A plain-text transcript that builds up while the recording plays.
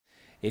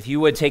If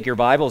you would take your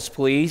Bibles,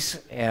 please,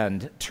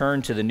 and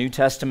turn to the New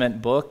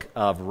Testament book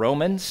of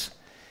Romans.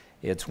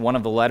 It's one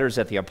of the letters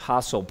that the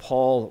Apostle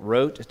Paul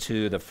wrote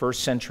to the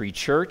first century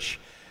church,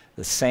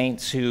 the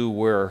saints who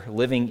were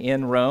living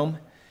in Rome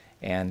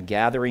and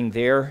gathering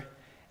there,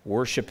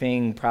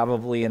 worshiping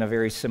probably in a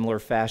very similar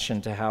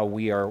fashion to how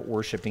we are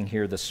worshiping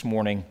here this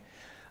morning,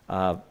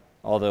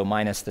 although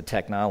minus the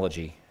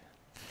technology.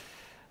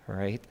 All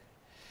right?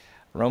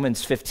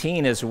 Romans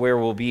 15 is where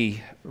we'll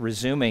be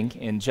resuming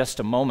in just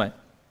a moment.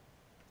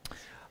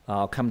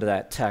 I'll come to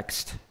that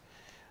text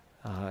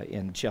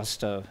in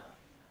just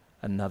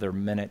another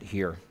minute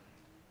here.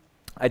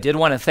 I did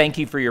want to thank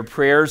you for your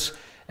prayers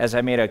as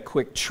I made a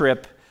quick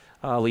trip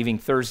leaving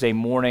Thursday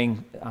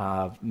morning.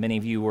 Many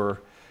of you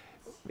were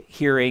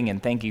hearing,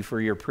 and thank you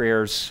for your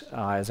prayers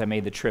as I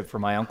made the trip for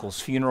my uncle's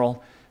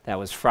funeral. That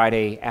was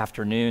Friday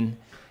afternoon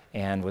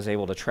and was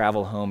able to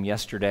travel home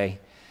yesterday.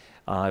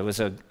 It was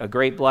a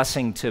great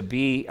blessing to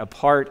be a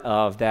part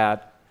of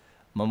that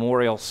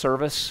memorial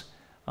service,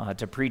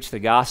 to preach the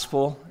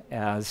gospel,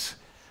 as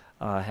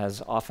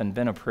has often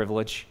been a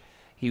privilege.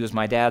 He was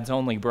my dad's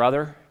only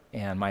brother,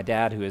 and my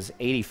dad, who is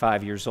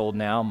 85 years old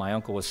now, my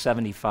uncle was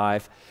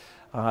 75.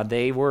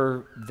 They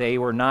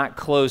were not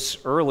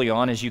close early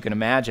on, as you can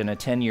imagine. A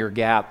 10-year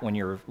gap when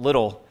you're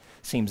little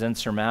seems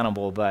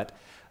insurmountable, but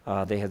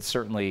they had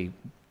certainly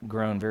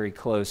grown very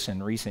close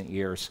in recent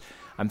years.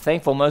 I'm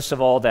thankful most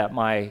of all that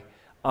my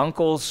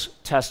uncle's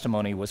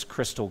testimony was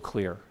crystal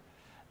clear.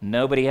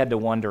 Nobody had to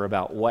wonder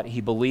about what he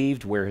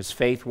believed, where his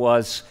faith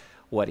was,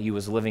 what he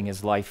was living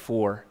his life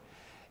for.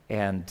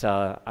 And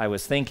I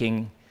was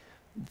thinking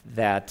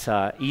that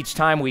each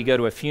time we go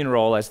to a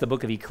funeral, as the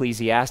book of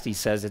Ecclesiastes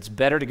says, it's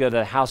better to go to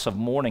the house of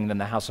mourning than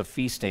the house of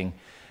feasting,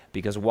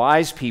 because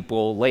wise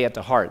people lay it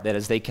to heart that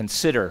as they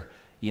consider,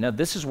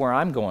 this is where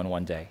I'm going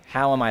one day.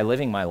 How am I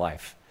living my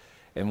life?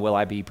 And will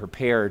I be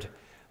prepared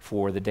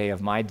for the day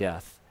of my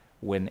death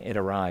when it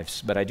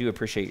arrives? But I do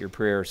appreciate your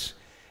prayers,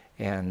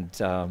 and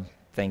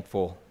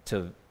thankful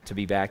to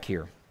be back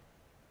here.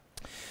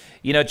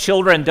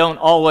 Children don't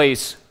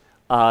always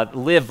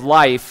live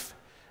life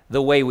the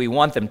way we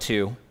want them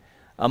to.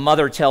 A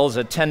mother tells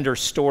a tender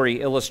story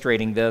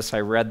illustrating this.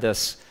 I read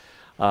this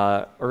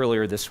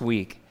earlier this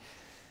week.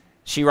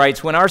 She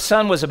writes, "When our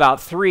son was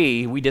about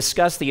 3, we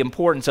discussed the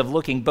importance of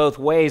looking both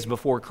ways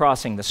before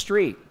crossing the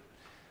street.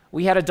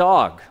 We had a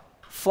dog,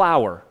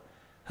 Flower,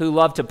 who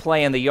loved to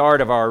play in the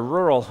yard of our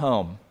rural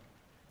home.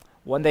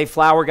 One day,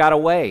 Flower got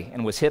away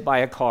and was hit by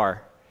a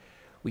car.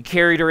 We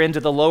carried her into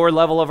the lower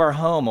level of our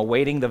home,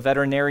 awaiting the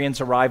veterinarian's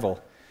arrival.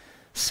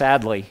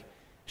 Sadly,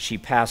 she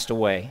passed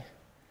away.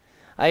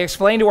 I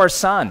explained to our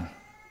son,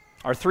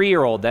 our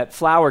 3-year-old, that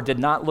Flower did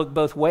not look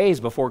both ways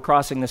before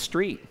crossing the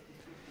street.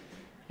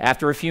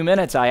 After a few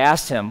minutes, I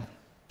asked him,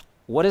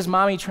 'What is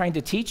Mommy trying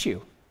to teach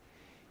you?'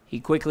 He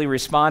quickly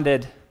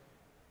responded,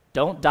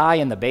 'Don't die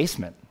in the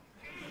basement.'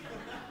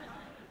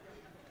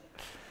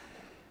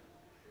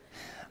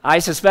 I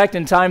suspect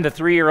in time the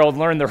 3-year-old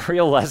learned the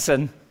real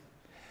lesson.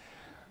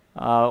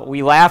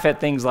 We laugh at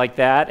things like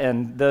that,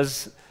 and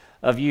those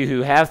of you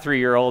who have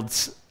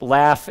 3-year-olds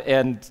laugh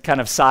and kind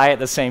of sigh at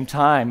the same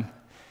time.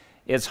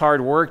 It's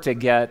hard work to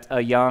get a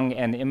young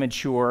and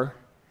immature,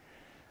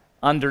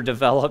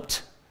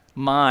 underdeveloped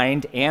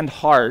mind and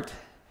heart,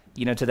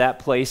 to that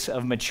place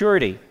of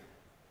maturity.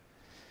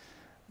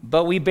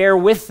 But we bear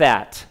with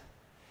that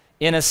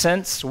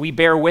innocence. We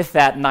bear with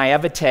that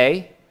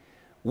naivete.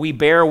 We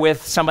bear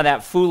with some of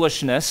that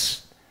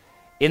foolishness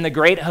in the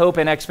great hope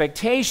and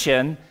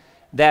expectation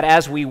that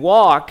as we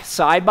walk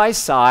side by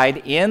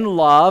side in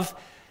love,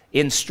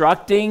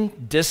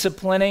 instructing,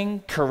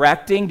 disciplining,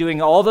 correcting,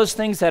 doing all those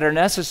things that are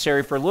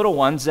necessary for little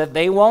ones, that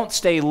they won't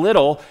stay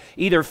little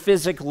either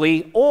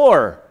physically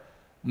or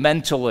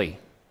mentally.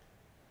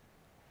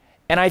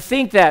 And I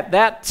think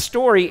that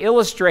story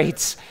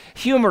illustrates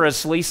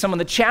humorously some of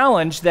the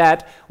challenge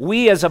that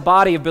we as a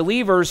body of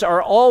believers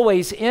are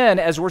always in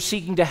as we're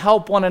seeking to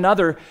help one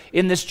another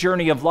in this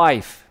journey of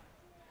life.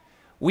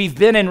 We've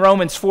been in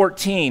Romans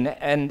 14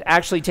 and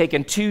actually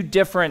taken 2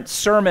 different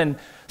sermon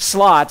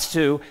slots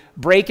to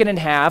break it in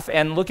half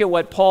and look at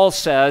what Paul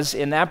says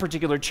in that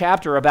particular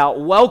chapter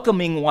about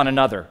welcoming one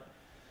another.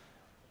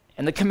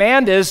 And the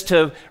command is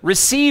to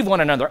receive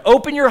one another,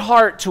 open your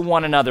heart to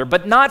one another,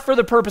 but not for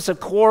the purpose of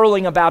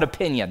quarreling about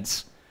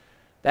opinions.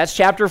 That's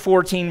chapter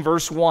 14,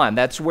 verse 1.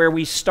 That's where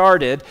we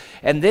started.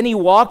 And then he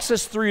walks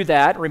us through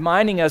that,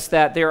 reminding us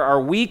that there are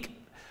weak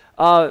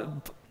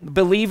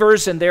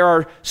believers and there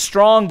are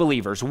strong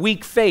believers,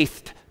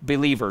 weak-faithed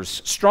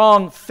believers,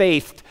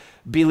 strong-faithed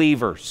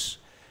believers.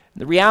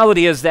 The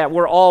reality is that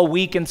we're all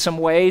weak in some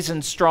ways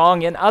and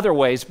strong in other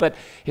ways. But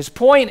his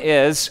point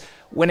is,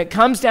 when it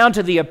comes down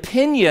to the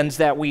opinions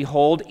that we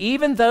hold,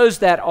 even those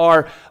that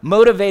are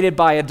motivated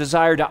by a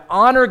desire to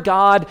honor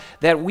God,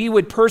 that we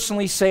would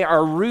personally say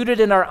are rooted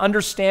in our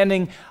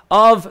understanding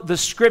of the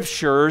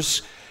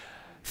Scriptures,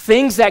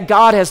 things that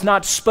God has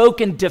not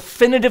spoken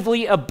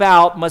definitively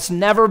about must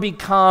never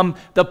become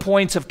the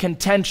points of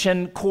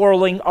contention,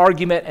 quarreling,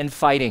 argument, and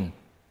fighting.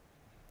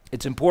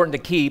 It's important to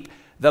keep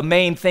the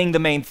main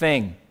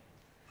thing.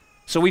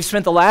 So we've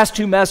spent the last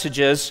two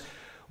messages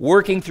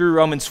working through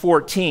Romans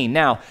 14.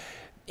 Now,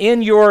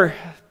 in your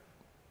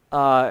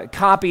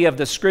copy of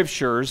the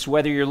Scriptures,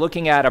 whether you're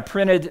looking at a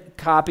printed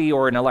copy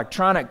or an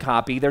electronic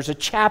copy, there's a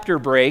chapter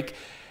break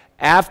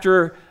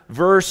after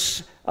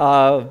verse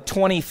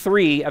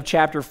 23 of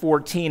chapter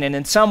 14, and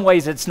in some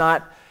ways it's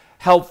not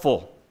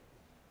helpful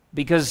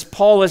because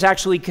Paul is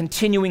actually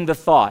continuing the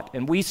thought,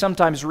 and we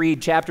sometimes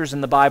read chapters in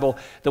the Bible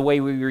the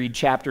way we read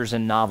chapters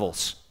in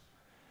novels.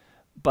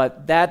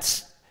 But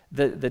that's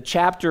the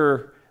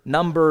chapter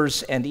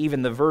numbers and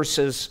even the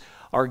verses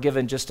are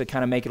given just to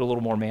kind of make it a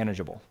little more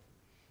manageable.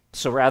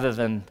 So rather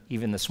than,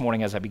 even this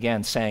morning as I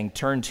began, saying,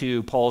 turn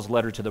to Paul's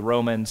letter to the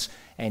Romans,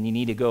 and you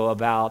need to go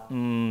about,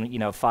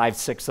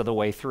 5/6 of the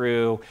way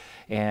through,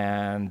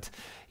 and,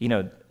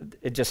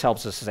 it just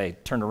helps us to say,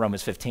 turn to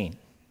Romans 15.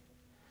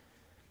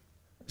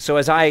 So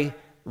as I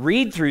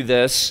read through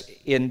this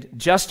in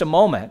just a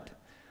moment,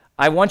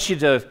 I want you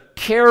to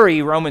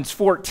carry Romans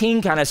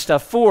 14 kind of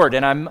stuff forward,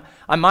 and I'm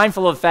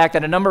mindful of the fact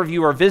that a number of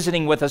you are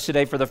visiting with us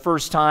today for the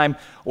first time,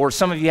 or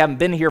some of you haven't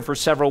been here for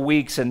several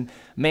weeks and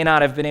may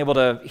not have been able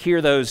to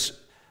hear those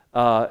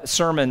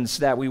sermons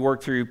that we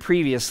worked through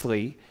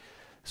previously.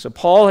 So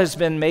Paul has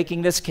been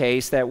making this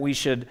case that we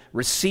should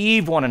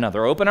receive one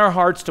another, open our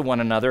hearts to one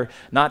another,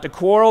 not to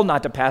quarrel,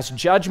 not to pass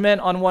judgment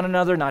on one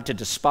another, not to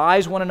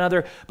despise one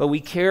another, but we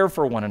care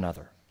for one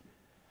another.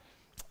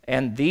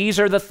 And these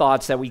are the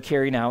thoughts that we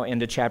carry now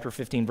into chapter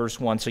 15, verse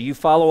 1. So you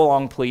follow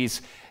along,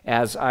 please,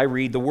 as I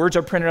read. The words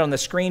are printed on the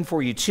screen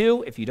for you,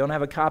 too. If you don't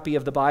have a copy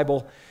of the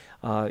Bible,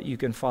 you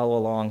can follow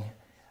along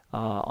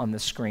on the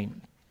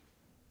screen.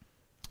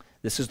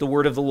 This is the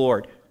word of the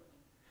Lord.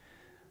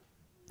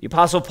 The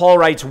Apostle Paul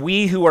writes,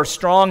 "We who are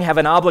strong have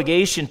an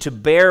obligation to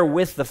bear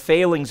with the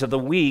failings of the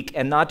weak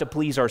and not to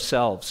please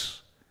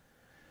ourselves.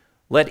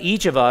 Let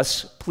each of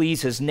us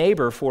please his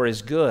neighbor for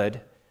his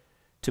good,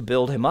 to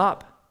build him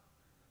up.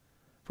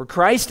 For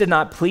Christ did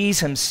not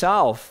please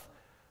himself,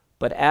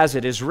 but as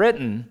it is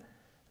written,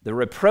 the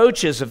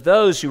reproaches of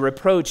those who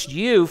reproached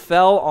you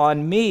fell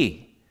on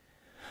me.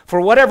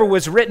 For whatever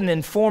was written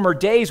in former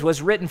days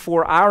was written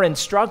for our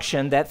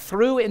instruction, that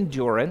through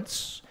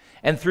endurance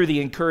and through the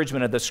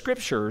encouragement of the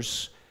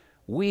Scriptures,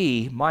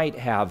 we might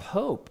have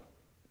hope.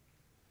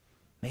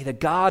 May the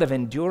God of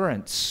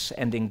endurance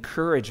and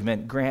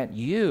encouragement grant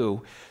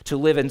you to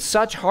live in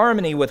such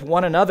harmony with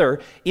one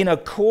another, in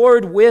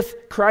accord with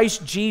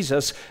Christ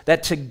Jesus,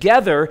 that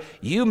together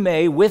you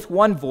may with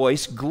one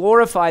voice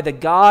glorify the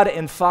God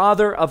and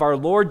Father of our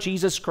Lord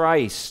Jesus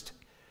Christ.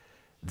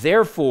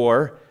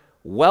 Therefore,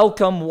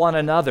 welcome one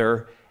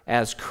another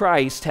as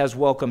Christ has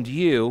welcomed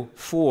you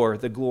for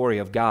the glory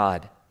of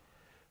God."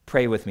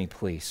 Pray with me,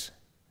 please.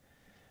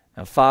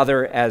 Now,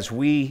 Father, as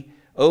we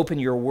open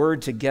your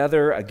word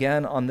together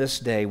again on this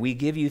day, we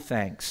give you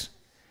thanks.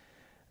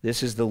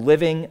 This is the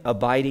living,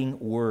 abiding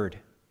word.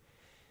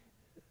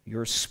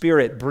 Your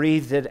Spirit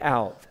breathed it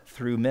out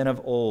through men of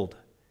old.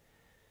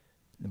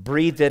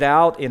 Breathed it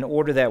out in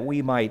order that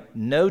we might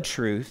know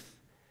truth,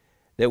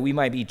 that we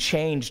might be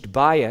changed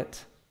by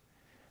it,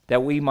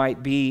 that we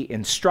might be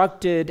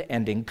instructed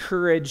and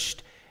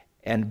encouraged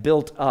and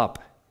built up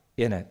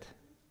in it.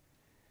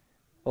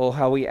 Oh,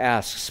 how we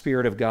ask,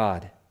 Spirit of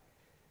God,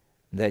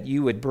 that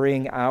you would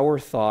bring our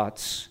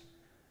thoughts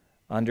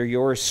under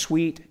your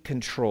sweet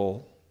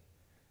control,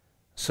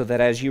 so that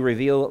as you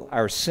reveal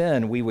our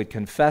sin, we would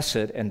confess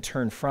it and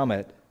turn from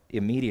it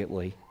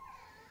immediately.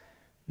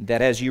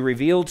 That as you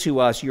reveal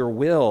to us your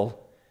will,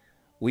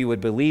 we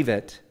would believe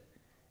it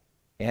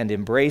and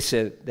embrace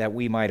it, that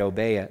we might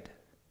obey it.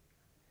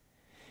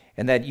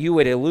 And that you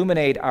would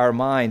illuminate our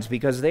minds,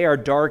 because they are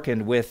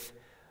darkened with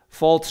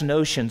false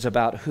notions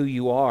about who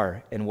you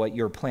are and what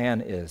your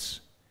plan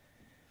is.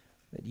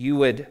 That you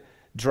would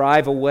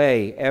drive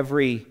away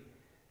every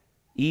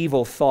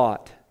evil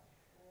thought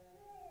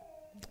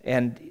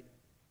and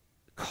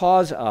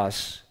cause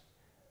us,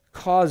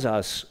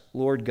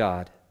 Lord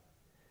God,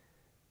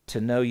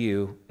 to know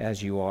you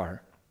as you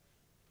are.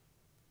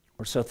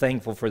 We're so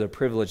thankful for the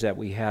privilege that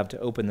we have to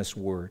open this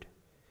word.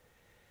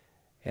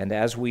 And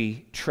as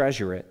we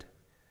treasure it,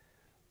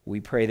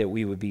 we pray that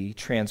we would be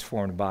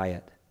transformed by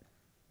it.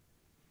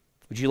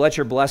 Would you let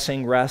your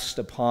blessing rest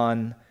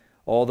upon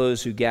all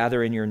those who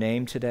gather in your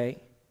name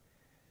today,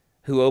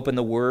 who open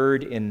the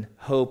word in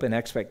hope and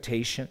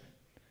expectation?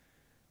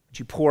 Would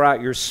you pour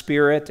out your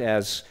Spirit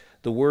as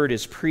the word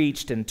is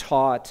preached and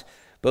taught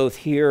both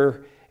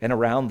here and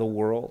around the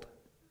world?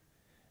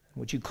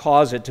 Would you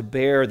cause it to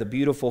bear the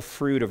beautiful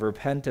fruit of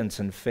repentance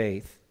and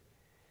faith,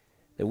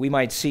 that we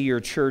might see your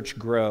church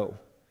grow,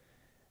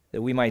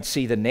 that we might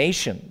see the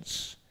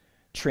nations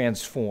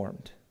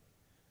transformed?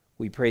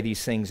 We pray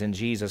these things in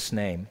Jesus'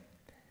 name.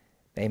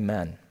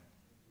 Amen.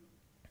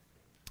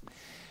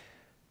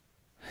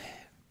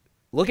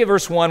 Look at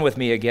verse 1 with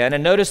me again,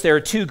 and notice there are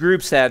two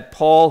groups that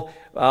Paul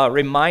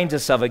reminds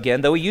us of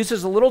again, though he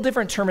uses a little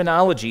different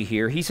terminology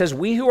here. He says,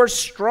 "We who are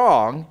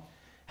strong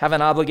have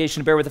an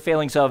obligation to bear with the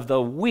failings of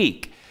the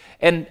weak."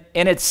 And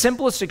in its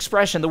simplest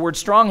expression, the word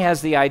strong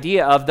has the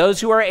idea of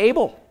those who are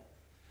able.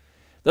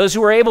 Those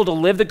who are able to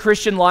live the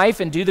Christian life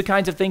and do the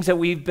kinds of things that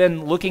we've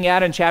been looking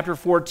at in chapter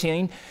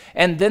 14.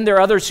 And then there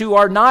are others who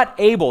are not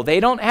able. They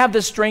don't have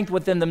the strength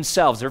within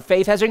themselves. Their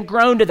faith hasn't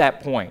grown to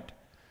that point.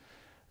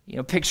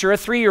 Picture a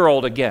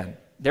 3-year-old again.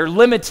 They're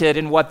limited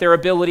in what their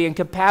ability and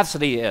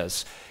capacity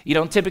is. You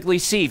don't typically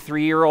see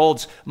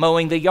 3-year-olds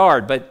mowing the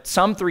yard, but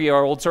some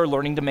 3-year-olds are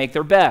learning to make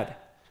their bed.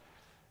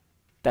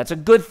 That's a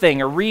good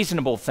thing, a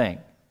reasonable thing.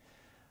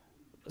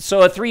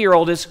 So a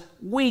 3-year-old is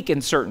weak in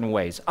certain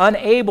ways,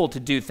 unable to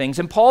do things.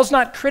 And Paul's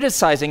not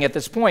criticizing at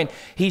this point.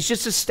 He's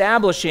just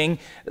establishing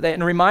that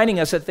and reminding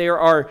us that there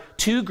are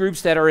two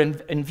groups that are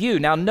in view.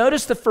 Now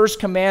notice the first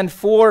command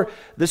for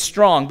the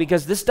strong,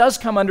 because this does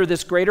come under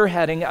this greater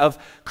heading of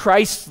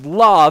Christ's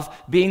love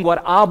being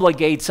what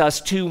obligates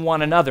us to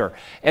one another.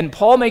 And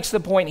Paul makes the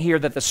point here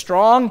that the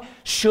strong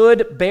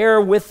should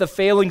bear with the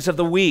failings of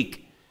the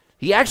weak.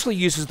 He actually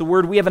uses the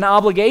word, we have an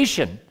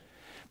obligation.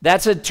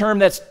 That's a term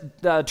that's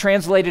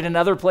translated in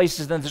other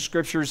places in the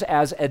Scriptures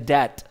as a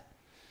debt.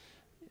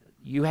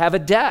 You have a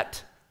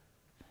debt.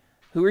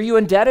 Who are you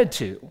indebted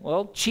to?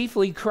 Well,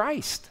 chiefly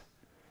Christ.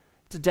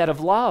 It's a debt of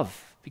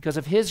love because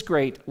of His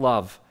great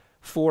love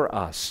for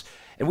us.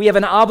 And we have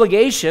an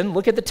obligation,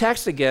 look at the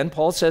text again,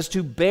 Paul says,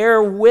 to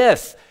bear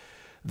with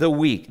the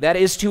weak. That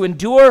is to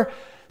endure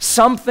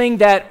something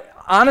that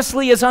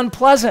honestly is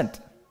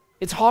unpleasant.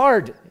 It's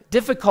hard,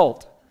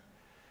 difficult.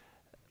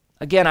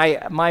 Again,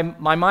 my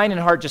mind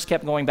and heart just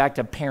kept going back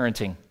to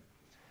parenting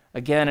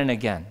again and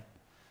again.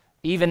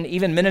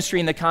 Even ministry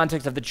in the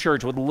context of the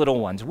church with little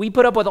ones. We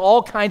put up with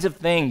all kinds of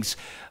things,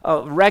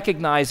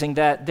 recognizing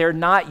that they're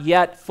not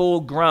yet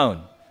full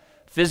grown,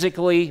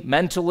 physically,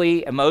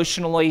 mentally,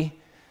 emotionally.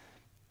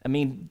 I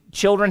mean,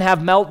 children have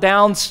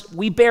meltdowns.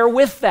 We bear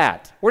with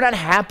that. We're not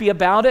happy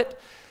about it.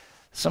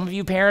 Some of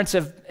you parents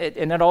have,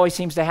 and it always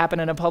seems to happen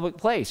in a public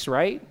place,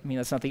 right? I mean,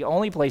 that's not the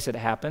only place it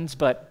happens,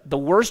 but the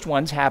worst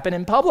ones happen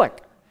in public.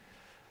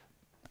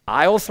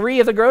 Aisle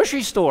 3 of the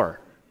grocery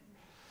store.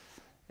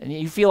 And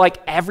you feel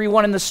like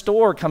everyone in the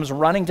store comes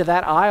running to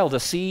that aisle to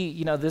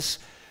see, this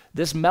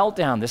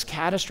meltdown, this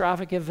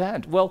catastrophic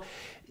event. Well,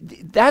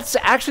 that's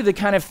actually the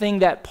kind of thing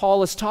that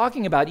Paul is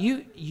talking about.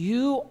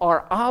 You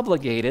are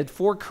obligated,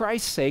 for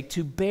Christ's sake,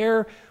 to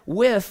bear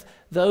with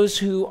those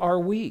who are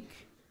weak.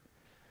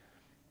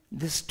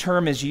 This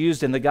term is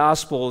used in the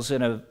Gospels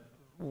in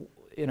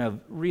a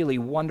really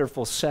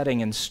wonderful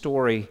setting and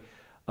story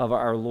of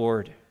our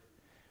Lord.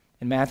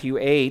 In Matthew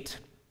 8,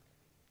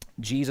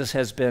 Jesus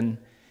has been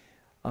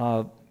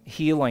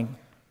healing,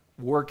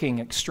 working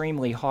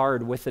extremely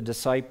hard with the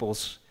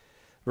disciples.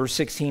 Verse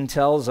 16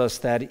 tells us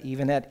that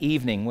even at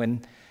evening,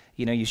 when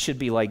you should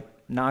be like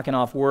knocking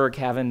off work,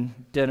 having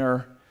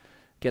dinner,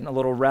 getting a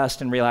little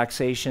rest and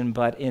relaxation,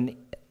 but in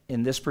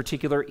this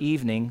particular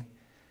evening,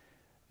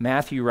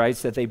 Matthew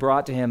writes that they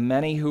brought to him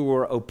many who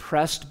were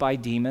oppressed by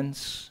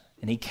demons,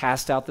 and he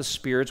cast out the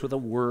spirits with a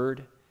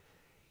word.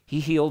 He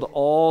healed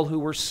all who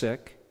were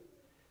sick.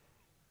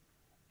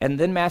 And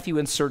then Matthew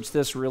inserts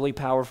this really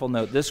powerful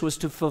note. This was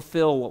to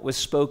fulfill what was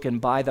spoken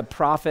by the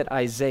prophet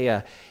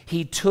Isaiah.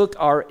 He took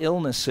our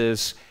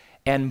illnesses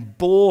and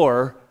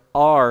bore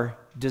our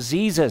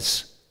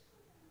diseases.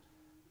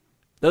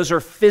 Those are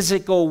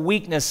physical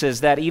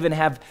weaknesses that even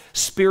have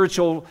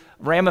spiritual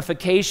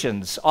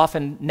ramifications,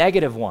 often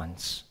negative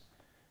ones.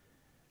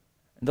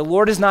 The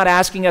Lord is not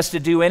asking us to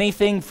do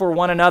anything for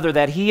one another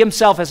that He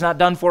Himself has not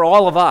done for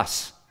all of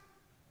us.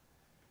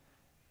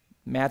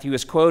 Matthew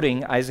is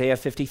quoting Isaiah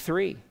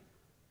 53.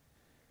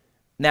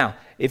 Now,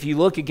 if you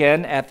look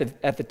again at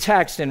the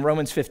text in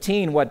Romans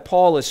 15, what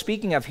Paul is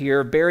speaking of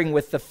here, bearing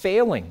with the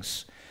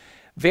failings.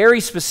 Very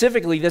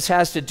specifically, this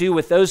has to do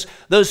with those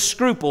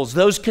scruples,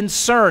 those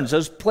concerns,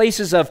 those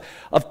places of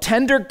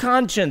tender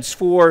conscience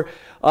for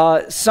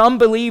some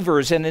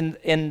believers. And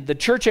in the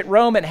church at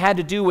Rome, it had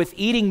to do with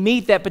eating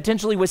meat that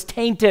potentially was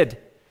tainted.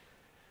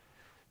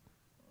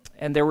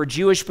 And there were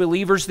Jewish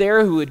believers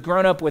there who had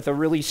grown up with a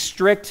really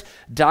strict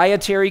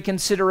dietary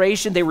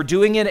consideration. They were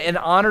doing it in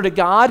honor to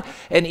God.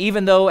 And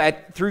even though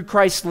through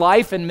Christ's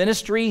life and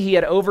ministry, He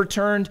had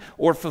overturned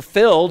or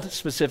fulfilled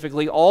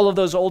specifically all of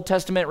those Old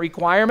Testament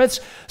requirements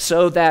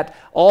so that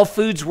all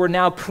foods were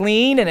now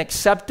clean and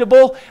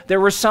acceptable, there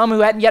were some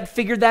who hadn't yet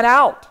figured that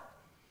out,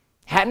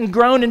 hadn't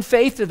grown in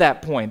faith to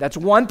that point. That's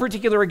one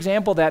particular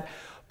example that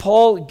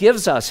Paul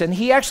gives us. And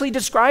he actually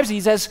describes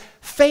these as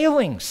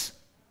failings.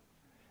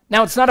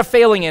 Now, it's not a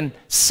failing in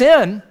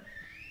sin.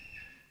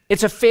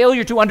 It's a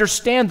failure to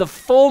understand the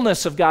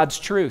fullness of God's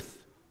truth.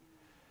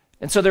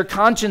 And so their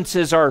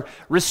consciences are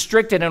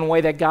restricted in a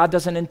way that God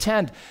doesn't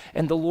intend.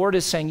 And the Lord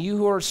is saying, you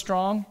who are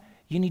strong,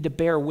 you need to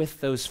bear with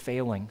those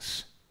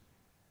failings.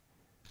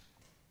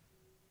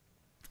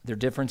 There are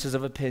differences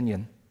of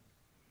opinion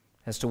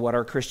as to what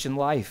our Christian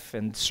life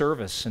and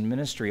service and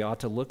ministry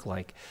ought to look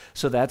like.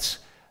 So that's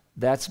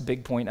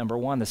big point number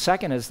one. The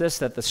second is this,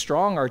 that the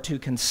strong are to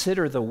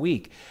consider the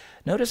weak.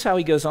 Notice how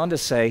he goes on to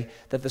say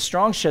that the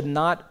strong should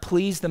not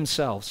please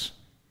themselves,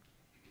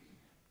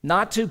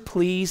 not to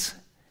please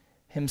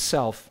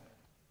himself.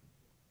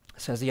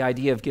 This has the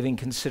idea of giving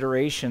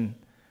consideration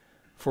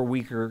for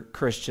weaker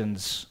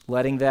Christians,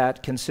 letting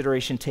that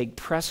consideration take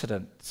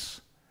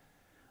precedence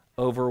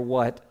over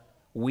what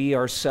we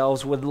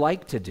ourselves would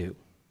like to do.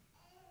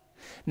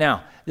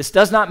 Now, this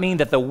does not mean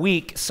that the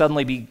weak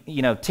suddenly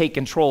take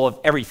control of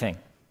everything,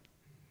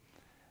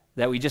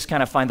 that we just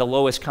kind of find the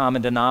lowest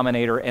common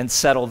denominator and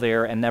settle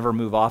there and never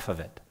move off of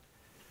it.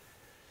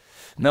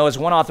 No, as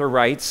one author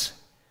writes,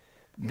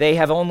 they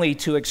have only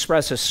to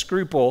express a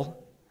scruple,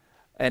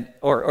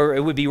 or it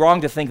would be wrong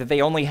to think that they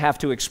only have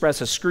to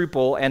express a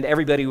scruple and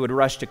everybody would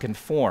rush to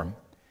conform.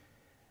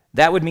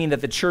 That would mean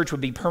that the church would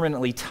be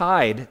permanently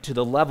tied to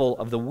the level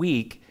of the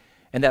weak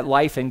and that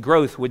life and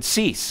growth would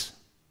cease.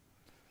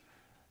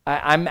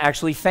 I'm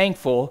actually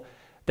thankful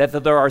that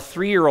there are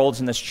 3-year-olds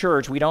in this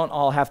church. We don't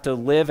all have to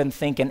live and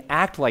think and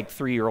act like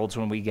 3-year-olds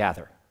when we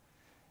gather.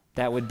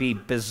 That would be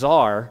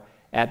bizarre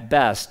at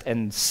best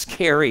and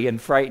scary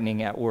and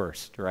frightening at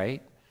worst,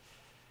 right?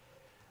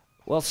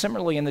 Well,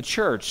 similarly in the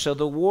church. So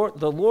the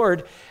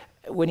Lord,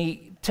 when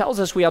he tells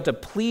us we have to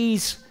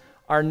please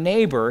our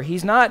neighbor,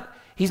 he's not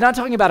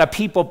talking about a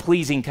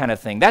people-pleasing kind of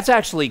thing. That's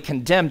actually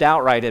condemned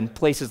outright in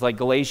places like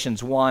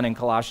Galatians 1 and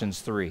Colossians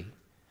 3.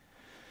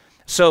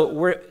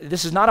 So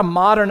this is not a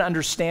modern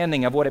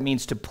understanding of what it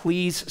means to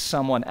please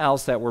someone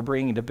else that we're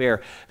bringing to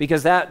bear,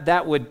 because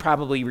that would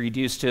probably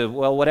reduce to,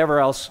 well,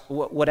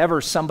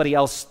 whatever somebody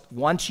else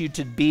wants you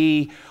to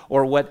be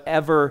or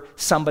whatever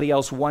somebody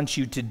else wants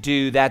you to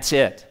do, that's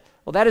it.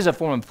 Well, that is a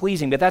form of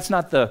pleasing, but that's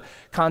not the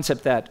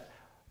concept that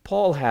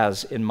Paul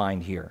has in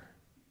mind here.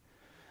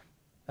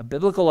 A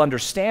biblical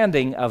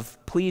understanding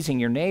of pleasing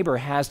your neighbor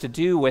has to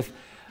do with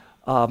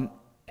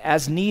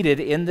as needed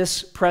in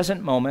this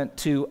present moment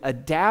to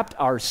adapt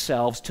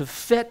ourselves to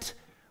fit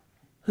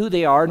who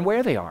they are and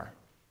where they are.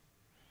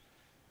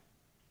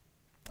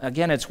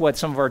 Again, it's what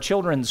some of our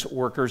children's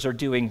workers are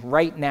doing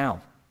right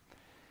now.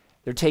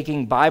 They're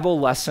taking Bible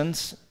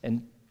lessons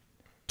and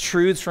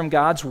truths from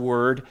God's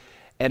Word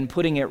and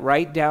putting it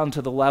right down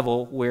to the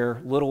level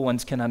where little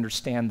ones can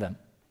understand them.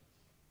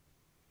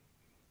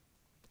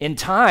 In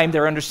time,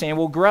 their understanding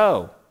will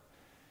grow,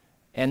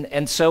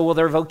 and so will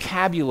their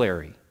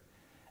vocabulary.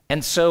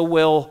 And so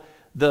will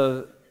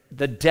the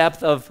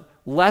depth of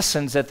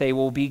lessons that they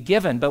will be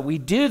given. But we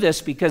do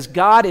this because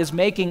God is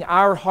making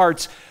our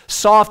hearts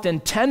soft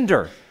and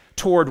tender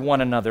toward one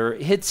another.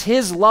 It's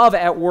His love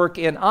at work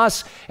in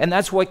us, and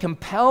that's what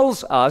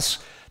compels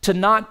us to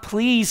not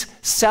please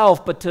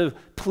self, but to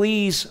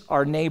please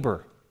our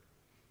neighbor.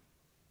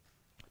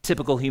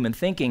 Typical human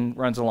thinking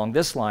runs along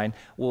this line: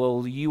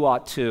 well, you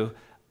ought to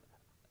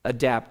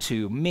adapt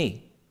to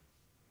me.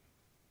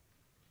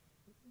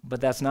 But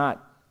that's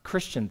not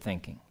Christian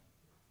thinking.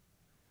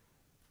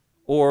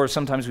 Or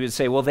sometimes we would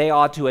say, well, they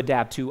ought to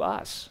adapt to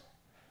us.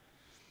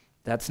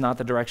 That's not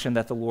the direction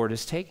that the Lord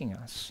is taking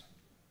us.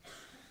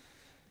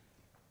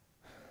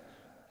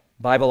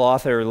 Bible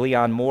author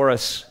Leon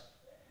Morris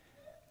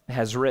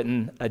has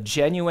written, a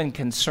genuine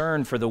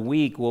concern for the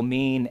weak will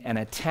mean an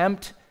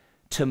attempt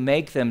to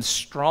make them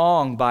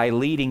strong by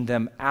leading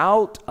them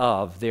out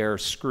of their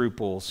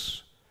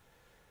scruples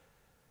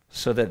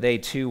so that they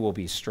too will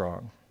be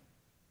strong.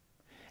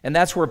 And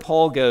that's where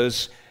Paul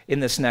goes in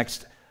this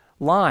next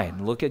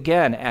line. Look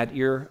again at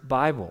your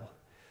Bible.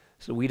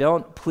 So we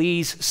don't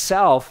please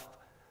self,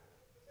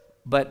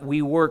 but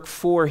we work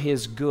for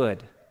his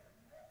good.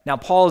 Now,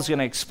 Paul is going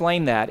to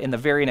explain that in the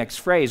very next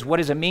phrase. What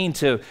does it mean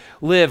to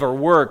live or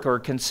work or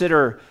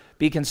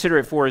be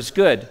considerate for his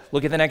good?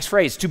 Look at the next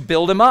phrase: to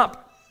build him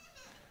up,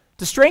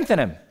 to strengthen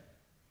him,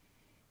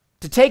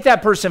 to take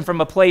that person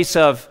from a place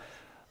of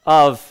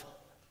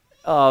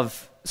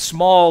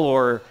small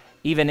or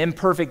even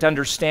imperfect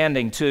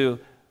understanding to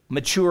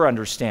mature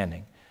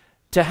understanding,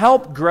 to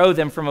help grow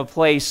them from a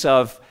place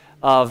of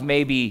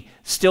maybe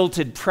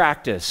stilted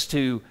practice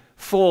to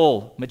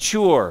full,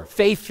 mature,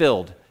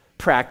 faith-filled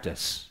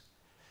practice.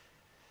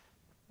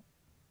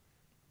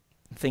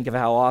 Think of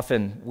how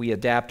often we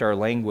adapt our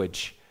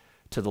language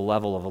to the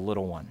level of a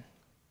little one.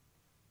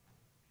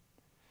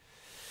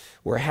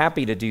 We're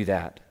happy to do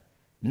that,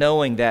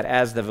 knowing that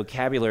as the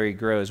vocabulary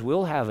grows,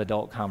 we'll have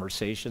adult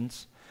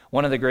conversations.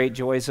 One of the great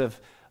joys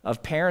of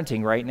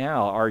parenting right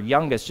now, our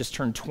youngest just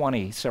turned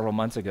 20 several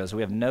months ago, so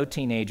we have no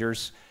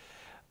teenagers.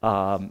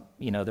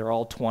 They're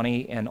all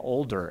 20 and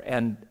older,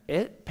 and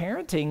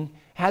parenting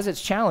has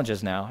its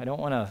challenges now.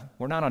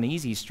 We're not on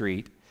easy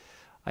street.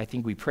 I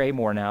think we pray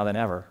more now than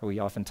ever. We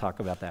often talk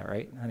about that,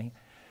 right, honey?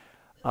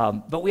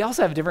 But we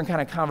also have a different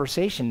kind of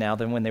conversation now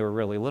than when they were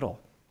really little.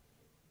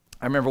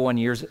 I remember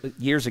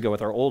years ago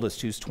with our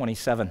oldest, who's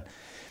 27,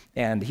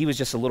 and he was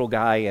just a little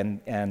guy,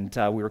 and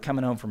we were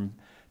coming home from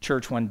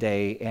church one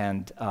day,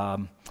 and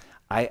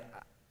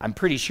I'm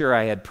pretty sure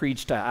I had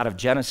preached out of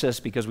Genesis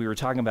because we were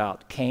talking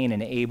about Cain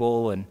and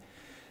Abel,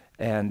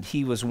 and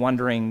he was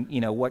wondering,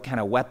 what kind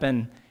of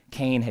weapon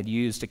Cain had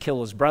used to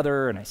kill his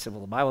brother, and I said,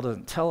 well, the Bible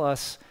doesn't tell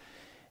us,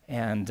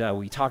 and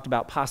we talked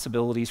about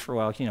possibilities for a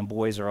while.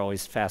 Boys are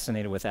always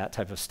fascinated with that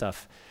type of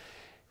stuff,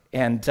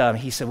 and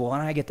he said, well, when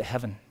I get to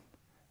heaven,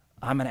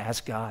 I'm going to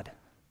ask God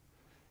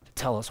to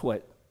tell us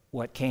what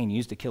what Cain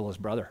used to kill his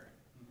brother.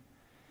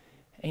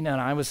 And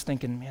I was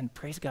thinking, man,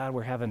 praise God,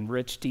 we're having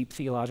rich, deep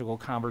theological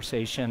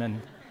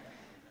conversation.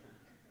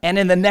 And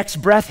in the next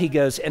breath, he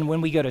goes, and when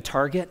we go to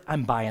Target,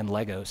 I'm buying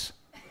Legos.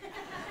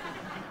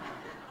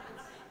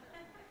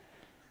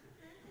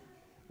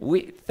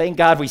 Thank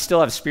God we still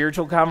have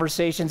spiritual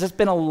conversations. It's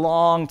been a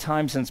long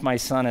time since my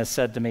son has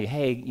said to me,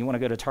 hey, you want to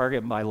go to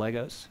Target and buy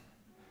Legos?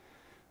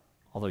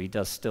 Although he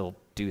does still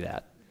do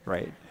that,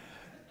 right?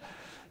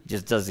 He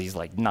just does these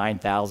like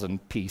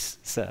 9,000 piece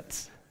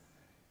sets.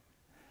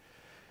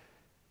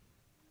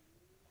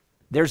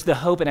 There's the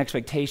hope and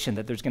expectation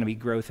that there's going to be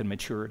growth and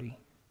maturity.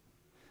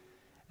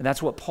 And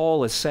that's what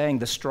Paul is saying,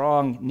 the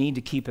strong need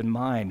to keep in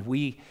mind.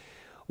 We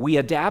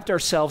adapt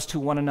ourselves to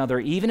one another,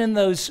 even in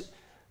those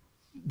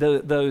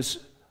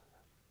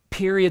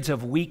periods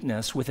of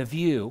weakness, with a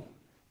view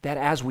that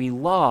as we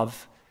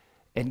love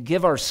and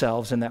give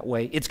ourselves in that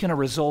way, it's going to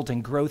result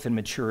in growth and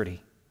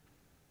maturity.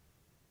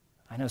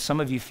 I know some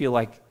of you feel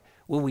like,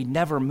 will we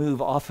never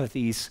move off of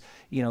these,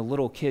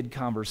 little kid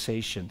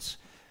conversations?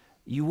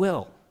 You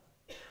will.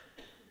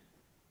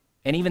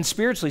 And even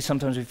spiritually,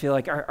 sometimes we feel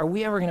like, are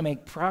we ever going to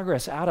make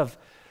progress out of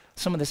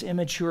some of this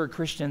immature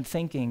Christian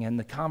thinking and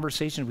the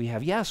conversations we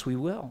have? Yes, we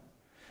will.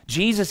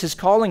 Jesus is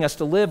calling us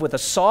to live with a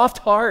soft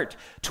heart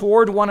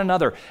toward one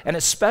another, and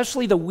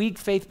especially the weak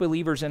faith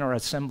believers in our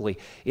assembly.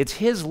 It's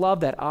his love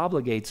that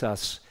obligates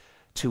us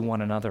to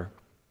one another.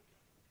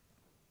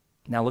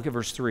 Now look at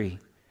verse 3,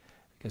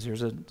 because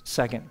there's a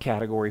second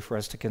category for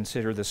us to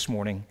consider this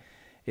morning.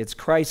 It's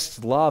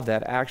Christ's love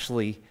that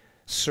actually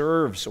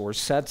serves or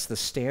sets the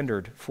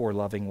standard for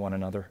loving one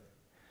another.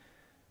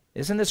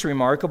 Isn't this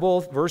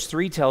remarkable? Verse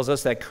 3 tells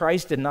us that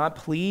Christ did not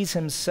please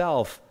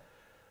himself,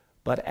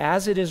 but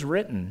as it is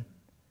written,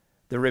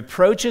 the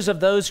reproaches of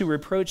those who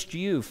reproached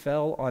you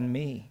fell on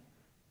me.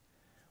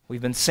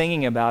 We've been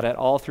singing about it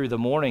all through the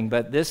morning,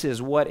 but this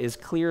is what is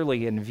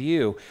clearly in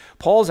view.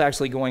 Paul's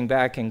actually going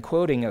back and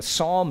quoting a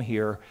psalm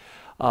here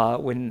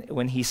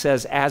when he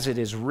says, as it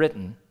is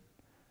written.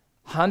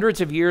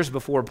 Hundreds of years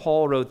before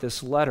Paul wrote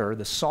this letter,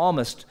 the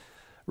psalmist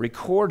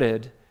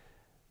recorded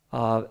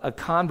a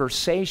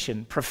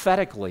conversation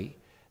prophetically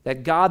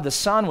that God the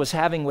Son was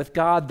having with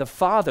God the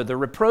Father. The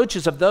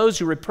reproaches of those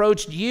who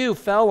reproached you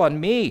fell on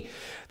me.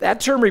 That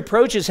term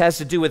reproaches has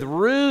to do with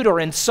rude or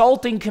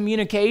insulting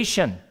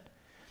communication.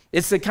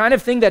 It's the kind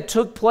of thing that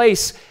took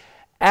place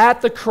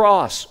at the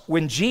cross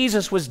when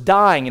Jesus was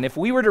dying. And if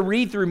we were to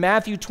read through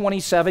Matthew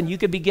 27, you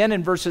could begin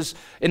in verse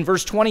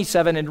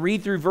 27 and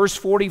read through verse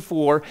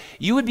 44,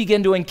 you would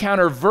begin to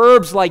encounter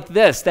verbs like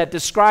this that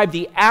describe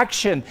the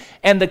action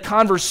and the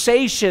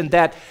conversation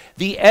that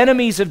the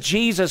enemies of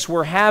Jesus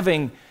were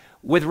having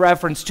with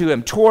reference to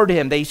him, toward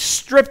him. They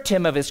stripped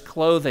him of his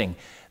clothing.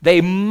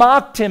 They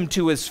mocked him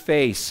to his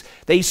face.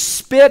 They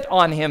spit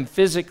on him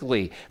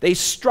physically. They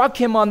struck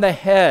him on the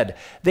head.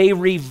 They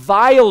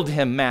reviled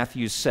him,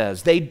 Matthew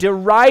says. They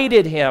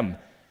derided him.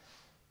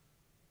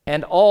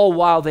 And all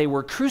while they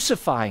were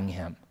crucifying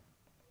him.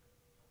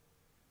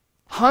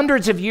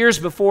 Hundreds of years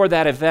before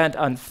that event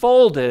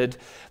unfolded,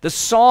 the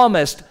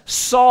psalmist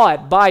saw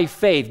it by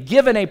faith,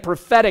 given a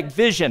prophetic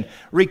vision,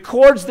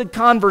 records the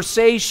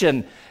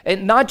conversation,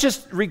 and not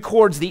just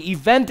records the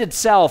event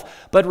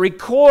itself, but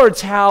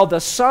records how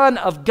the Son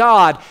of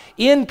God,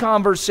 in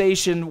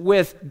conversation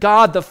with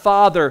God the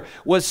Father,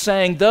 was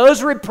saying,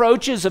 those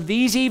reproaches of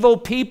these evil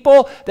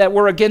people that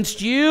were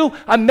against you,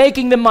 I'm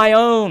making them my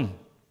own.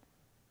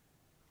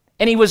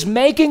 And he was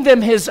making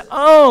them his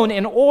own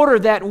in order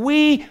that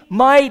we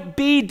might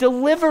be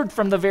delivered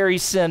from the very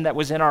sin that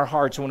was in our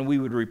hearts when we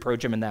would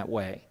reproach him in that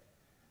way.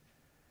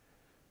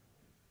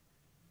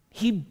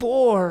 He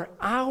bore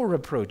our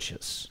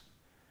reproaches.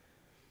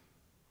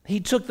 He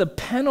took the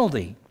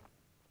penalty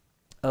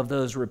of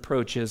those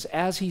reproaches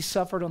as he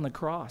suffered on the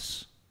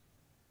cross.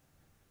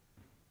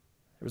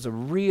 There was a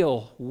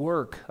real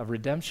work of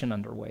redemption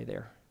underway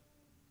there.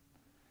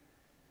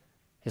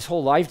 His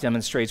whole life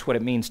demonstrates what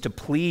it means to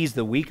please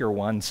the weaker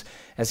ones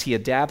as he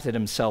adapted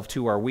himself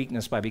to our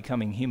weakness by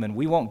becoming human.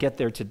 We won't get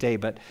there today,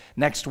 but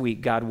next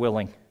week, God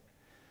willing,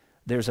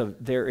 there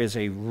is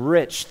a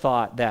rich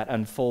thought that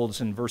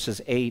unfolds in verses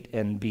 8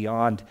 and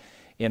beyond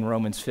in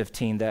Romans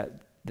 15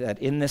 that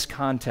in this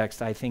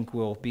context I think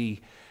will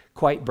be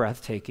quite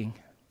breathtaking.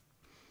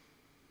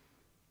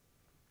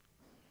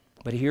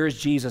 But here is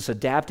Jesus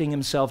adapting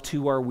himself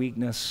to our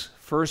weakness,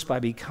 first by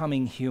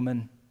becoming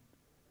human,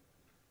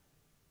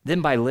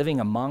 then by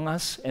living among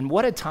us. And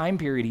what a time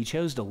period he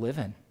chose to live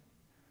in.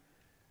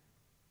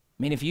 I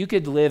mean, if you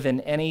could live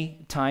in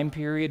any time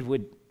period,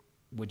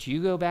 would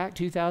you go back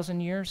 2,000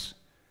 years?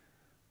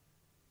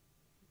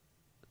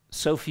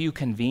 So few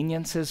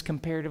conveniences,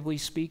 comparatively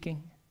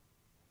speaking.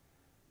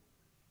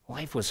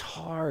 Life was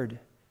hard.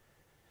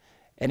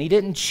 And he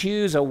didn't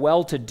choose a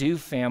well-to-do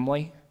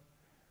family,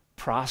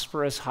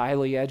 prosperous,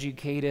 highly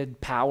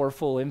educated,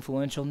 powerful,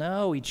 influential.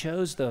 No, he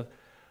chose the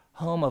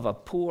home of a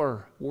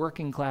poor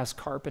working-class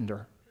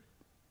carpenter.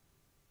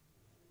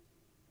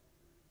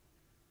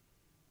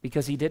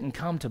 Because he didn't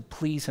come to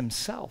please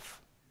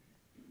himself.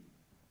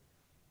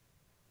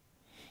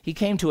 He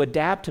came to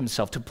adapt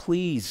himself, to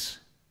please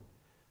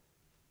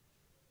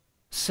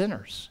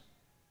sinners,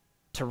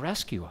 to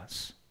rescue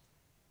us.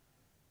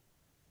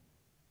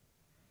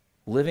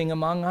 Living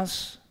among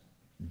us,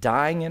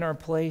 dying in our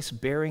place,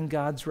 bearing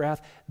God's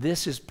wrath.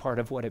 This is part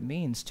of what it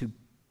means to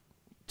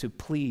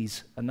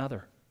please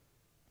another.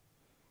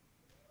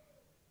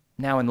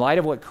 Now, in light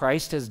of what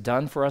Christ has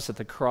done for us at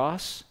the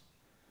cross,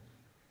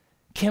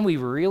 can we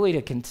really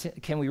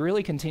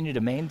continue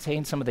to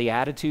maintain some of the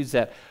attitudes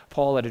that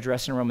Paul had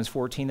addressed in Romans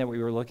 14 that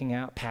we were looking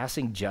at,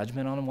 passing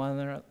judgment on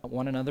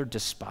one another,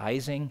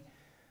 despising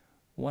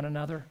one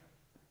another?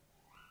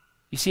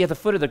 You see, at the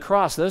foot of the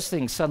cross, those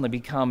things suddenly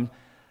become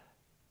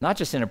not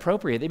just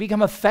inappropriate, they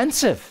become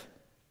offensive.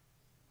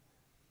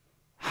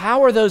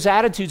 How are those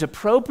attitudes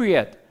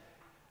appropriate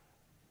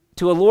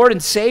to a Lord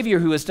and Savior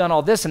who has done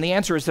all this? And the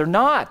answer is they're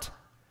not.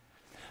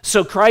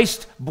 So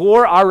Christ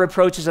bore our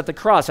reproaches at the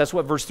cross. That's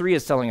what verse 3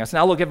 is telling us.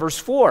 Now look at verse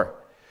 4.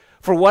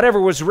 For whatever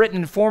was written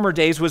in former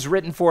days was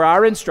written for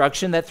our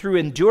instruction, that through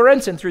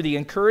endurance and through the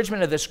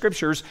encouragement of the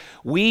Scriptures,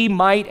 we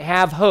might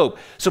have hope.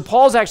 So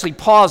Paul's actually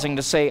pausing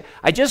to say,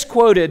 I just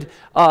quoted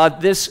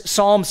this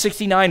Psalm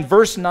 69,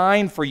 verse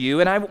 9 for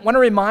you, and I want to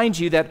remind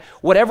you that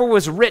whatever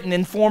was written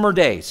in former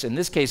days, in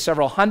this case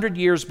several hundred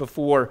years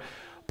before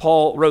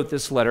Paul wrote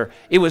this letter,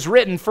 it was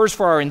written first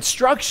for our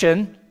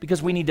instruction,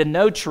 because we need to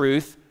know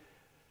truth.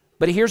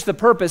 But here's the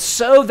purpose,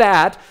 so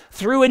that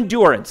through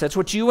endurance, that's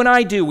what you and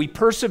I do, we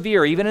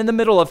persevere even in the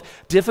middle of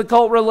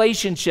difficult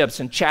relationships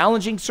and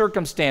challenging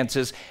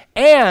circumstances,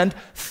 and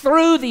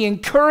through the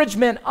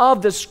encouragement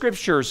of the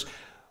Scriptures,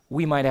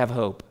 we might have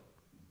hope.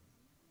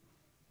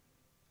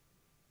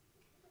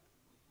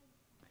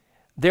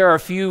 There are a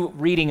few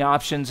reading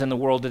options in the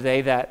world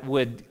today that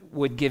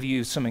would give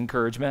you some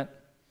encouragement.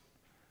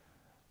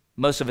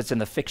 Most of it's in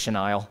the fiction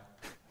aisle.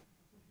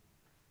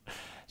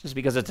 Just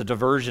because it's a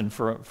diversion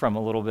from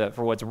a little bit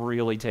for what's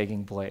really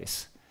taking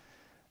place.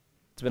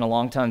 It's been a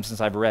long time since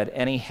I've read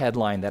any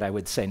headline that I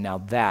would say, now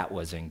that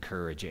was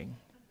encouraging.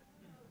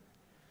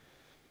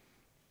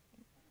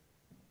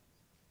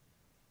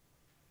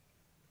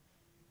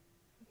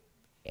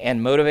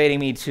 And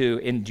motivating me to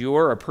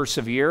endure or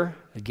persevere,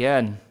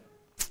 again,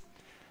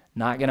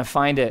 not going to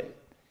find it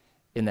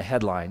in the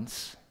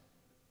headlines.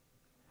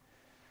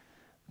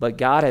 But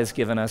God has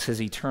given us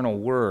His eternal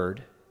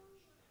word,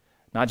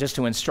 not just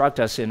to instruct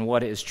us in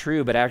what is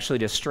true, but actually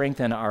to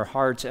strengthen our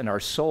hearts and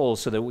our souls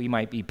so that we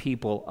might be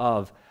people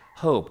of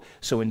hope.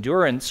 So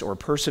endurance or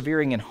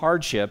persevering in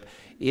hardship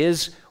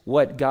is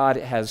what God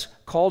has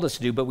called us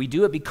to do, but we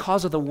do it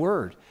because of the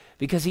Word,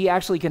 because He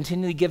actually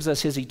continually gives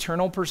us His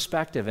eternal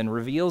perspective and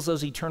reveals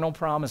those eternal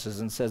promises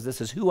and says, this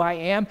is who I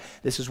am,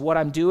 this is what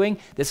I'm doing,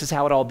 this is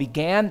how it all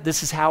began,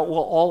 this is how it will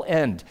all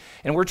end.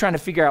 And we're trying to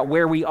figure out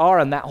where we are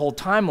on that whole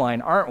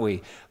timeline, aren't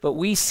we? But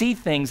we see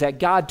things that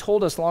God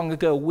told us long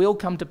ago will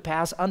come to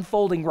pass,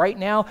 unfolding right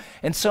now,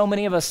 and so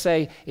many of us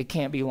say it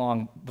can't be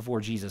long before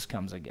Jesus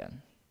comes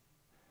again.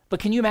 But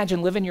can you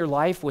imagine living your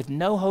life with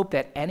no hope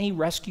that any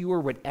rescuer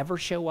would ever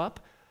show up?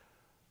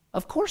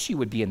 Of course you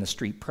would be in the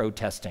street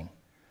protesting.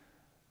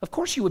 Of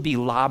course you would be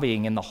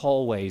lobbying in the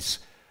hallways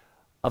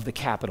of the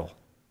Capitol.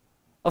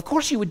 Of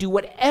course you would do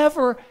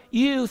whatever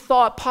you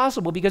thought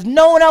possible because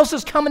no one else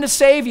is coming to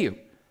save you.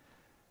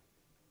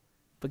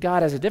 But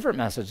God has a different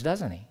message,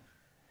 doesn't He?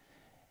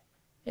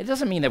 It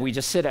doesn't mean that we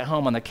just sit at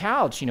home on the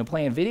couch,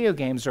 playing video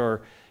games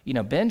or,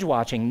 binge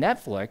watching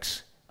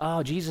Netflix.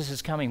 Oh, Jesus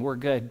is coming, we're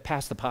good,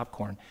 pass the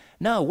popcorn.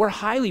 No, we're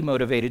highly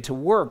motivated to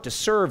work, to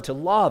serve, to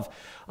love,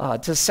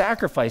 to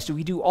sacrifice.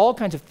 We do all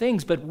kinds of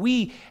things, but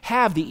we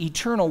have the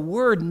eternal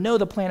word, know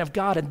the plan of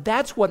God, and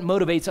that's what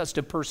motivates us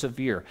to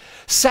persevere.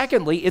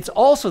 Secondly, it's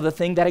also the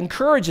thing that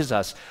encourages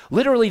us,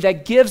 literally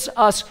that gives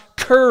us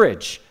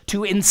courage,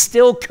 to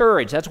instill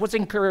courage. That's what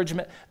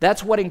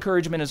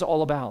encouragement is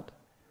all about.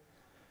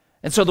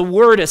 And so the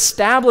Word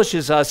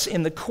establishes us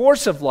in the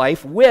course of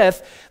life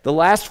with the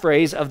last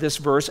phrase of this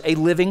verse, a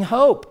living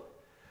hope.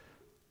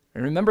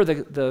 And remember,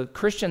 the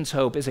Christian's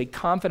hope is a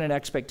confident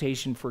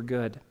expectation for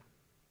good.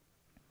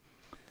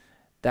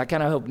 That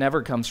kind of hope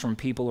never comes from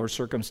people or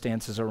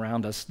circumstances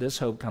around us. This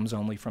hope comes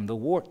only from the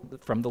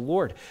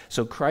Lord.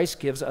 So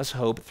Christ gives us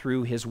hope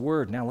through His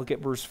Word. Now look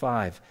at verse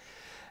 5.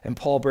 And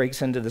Paul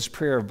breaks into this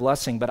prayer of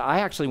blessing, but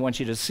I actually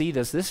want you to see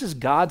this. This is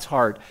God's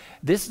heart.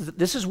 This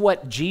is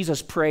what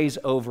Jesus prays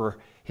over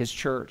His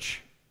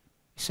church.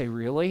 You say,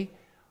 really?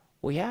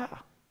 Well, yeah.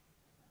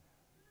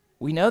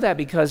 We know that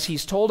because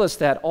He's told us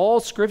that all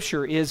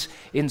Scripture is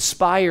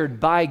inspired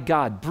by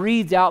God,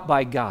 breathed out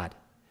by God.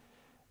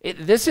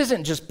 This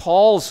isn't just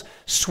Paul's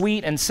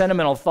sweet and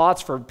sentimental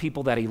thoughts for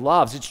people that he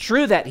loves. It's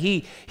true that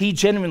he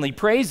genuinely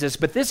prays this,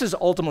 but this is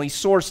ultimately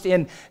sourced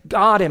in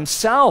God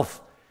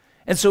Himself.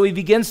 And so he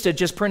begins to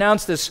just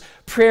pronounce this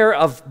prayer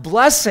of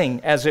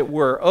blessing, as it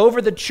were,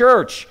 over the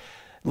church.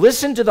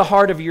 Listen to the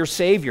heart of your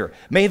Savior.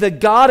 May the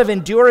God of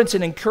endurance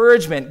and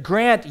encouragement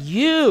grant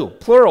you,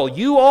 plural,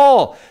 you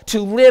all, to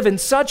live in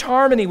such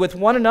harmony with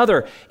one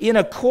another, in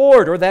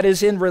accord, or that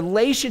is in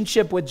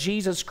relationship with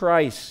Jesus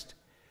Christ,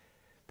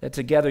 that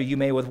together you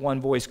may with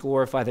one voice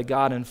glorify the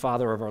God and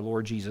Father of our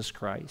Lord Jesus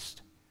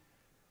Christ.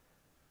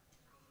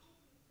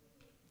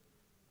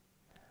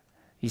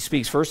 He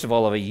speaks, first of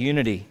all, of a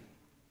unity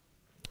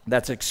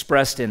that's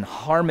expressed in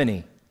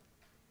harmony.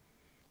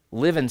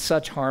 Live in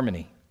such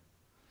harmony.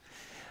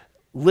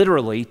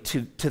 Literally,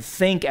 to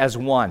think as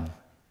one.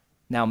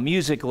 Now,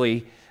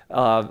 musically,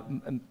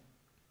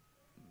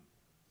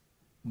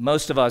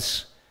 most of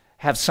us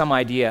have some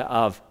idea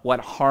of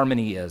what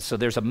harmony is. So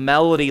there's a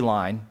melody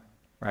line,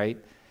 right?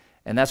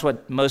 And that's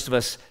what most of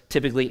us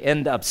typically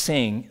end up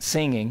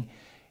singing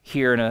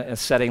here in a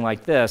setting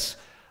like this.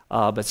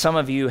 But some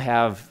of you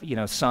have,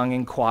 sung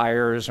in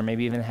choirs or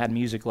maybe even had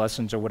music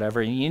lessons or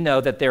whatever, and you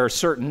know that there are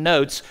certain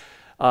notes,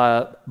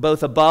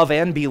 both above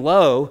and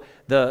below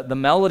the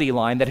melody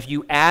line, that if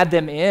you add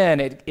them in,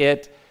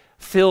 it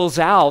fills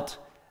out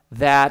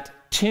that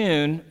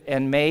tune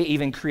and may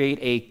even create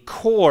a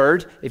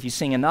chord if you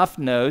sing enough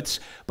notes.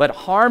 But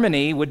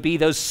harmony would be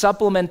those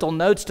supplemental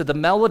notes to the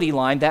melody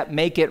line that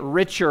make it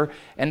richer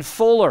and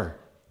fuller.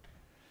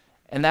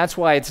 And that's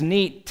why it's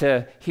neat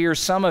to hear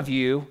some of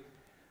you,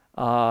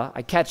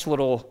 I catch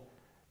little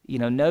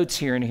notes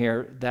here and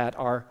here that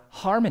are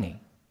harmony.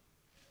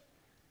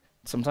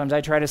 Sometimes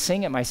I try to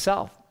sing it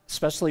myself,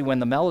 especially when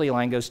the melody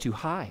line goes too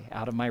high,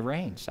 out of my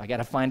range. I got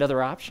to find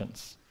other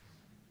options.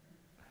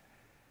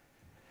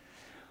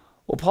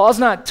 Well, Paul's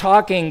not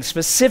talking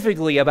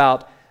specifically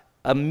about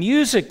a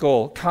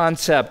musical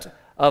concept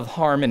of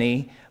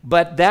harmony,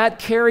 but that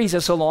carries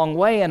us a long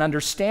way in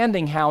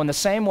understanding how, in the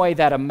same way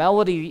that a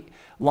melody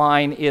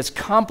line is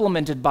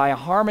complemented by a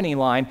harmony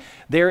line,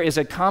 there is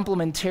a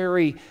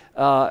complementary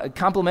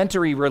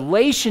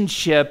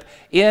relationship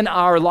in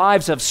our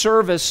lives of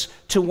service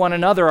to one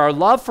another, our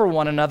love for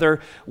one another,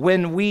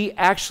 when we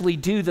actually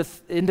do the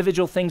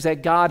individual things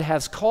that God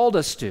has called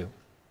us to.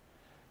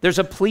 There's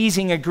a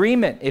pleasing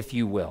agreement, if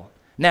you will.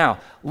 Now,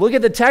 look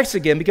at the text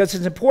again, because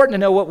it's important to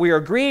know what we are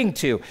agreeing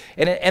to.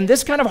 And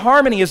this kind of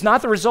harmony is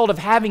not the result of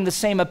having the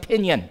same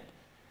opinion.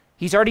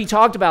 He's already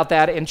talked about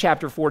that in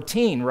chapter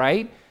 14,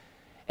 right?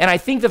 And I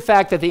think the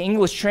fact that the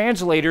English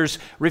translators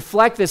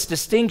reflect this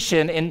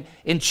distinction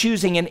in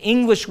choosing an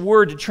English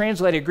word to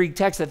translate a Greek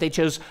text, that they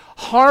chose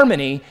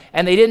harmony,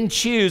 and they didn't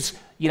choose,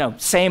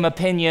 same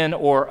opinion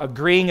or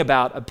agreeing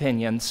about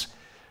opinions.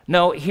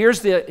 No,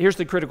 here's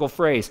the critical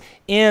phrase: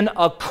 in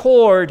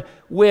accord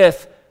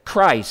with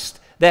Christ.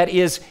 That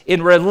is,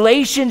 in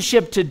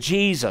relationship to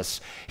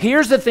Jesus.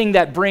 Here's the thing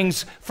that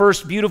brings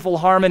first beautiful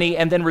harmony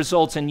and then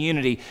results in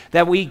unity.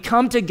 That we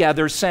come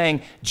together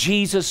saying,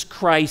 Jesus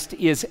Christ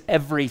is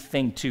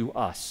everything to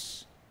us.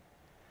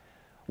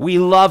 We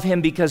love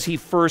him because he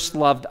first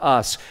loved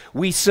us.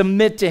 We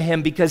submit to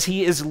him because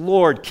he is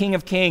Lord, King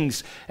of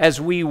Kings, as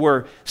we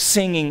were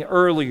singing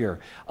earlier.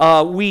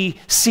 We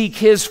seek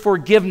his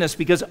forgiveness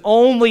because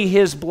only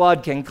his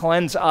blood can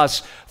cleanse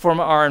us from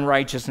our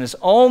unrighteousness.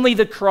 Only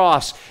the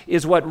cross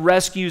is what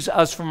rescues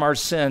us from our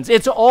sins.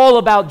 It's all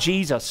about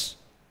Jesus.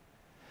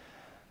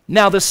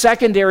 Now, the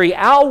secondary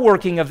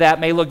outworking of that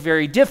may look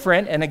very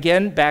different. And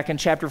again, back in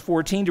chapter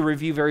 14, to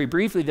review very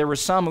briefly, there were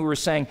some who were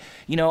saying,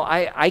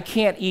 I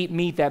can't eat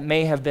meat that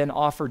may have been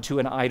offered to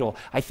an idol.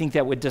 I think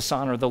that would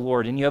dishonor the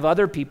Lord. And you have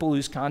other people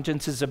whose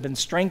consciences have been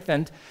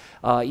strengthened,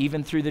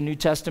 even through the New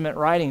Testament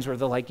writings, where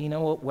they're like,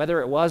 whether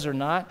it was or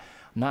not,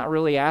 I'm not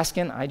really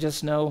asking. I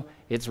just know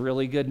it's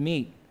really good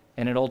meat.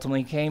 And it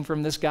ultimately came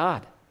from this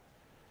God.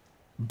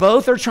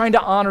 Both are trying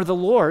to honor the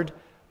Lord,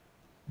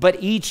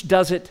 but each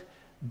does it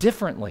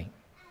differently.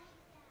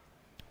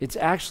 It's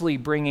actually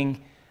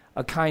bringing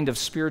a kind of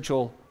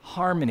spiritual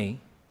harmony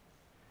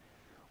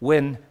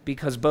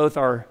because both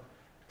are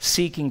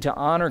seeking to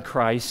honor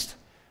Christ,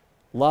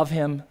 love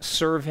him,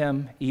 serve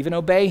him, even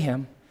obey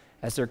him,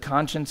 as their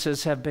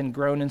consciences have been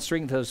grown and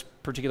strengthened, those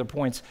particular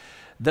points.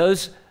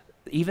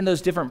 Even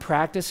those different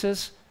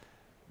practices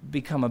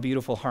become a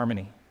beautiful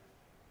harmony.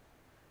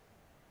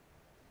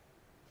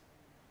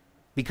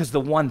 Because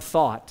the one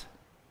thought,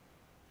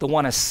 the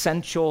one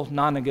essential,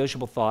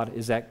 non-negotiable thought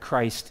is that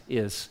Christ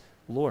is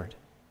Lord.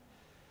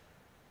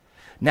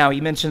 Now, he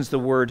mentions the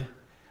word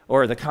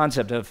or the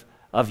concept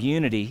of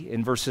unity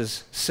in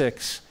verses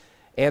 6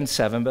 and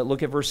 7, but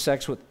look at verse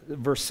 6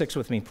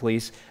 with me,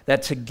 please.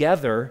 That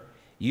together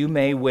you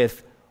may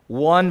with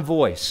one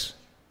voice,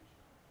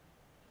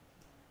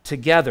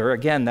 together,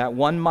 again, that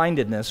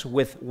one-mindedness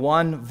with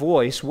one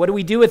voice. What do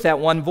we do with that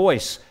one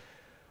voice?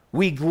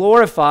 We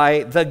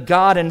glorify the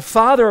God and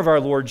Father of our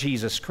Lord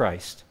Jesus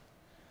Christ.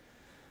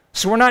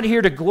 So we're not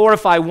here to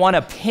glorify one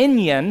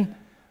opinion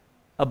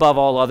above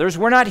all others.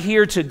 We're not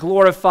here to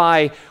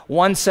glorify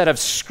one set of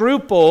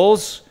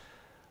scruples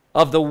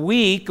of the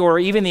weak or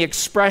even the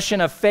expression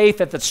of faith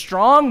that the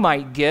strong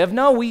might give.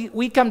 No,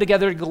 we come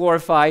together to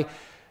glorify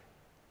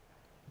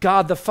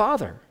God the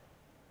Father.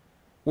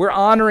 We're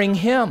honoring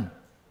him.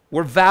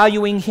 We're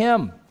valuing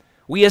him.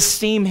 We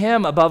esteem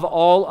him above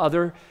all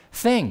other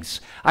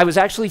things. I was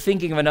actually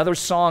thinking of another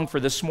song for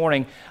this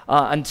morning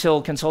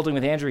until consulting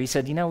with Andrew. He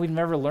said, we've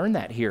never learned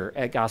that here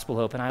at Gospel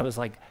Hope. And I was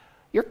like,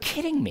 you're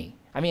kidding me.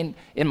 I mean,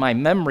 in my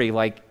memory,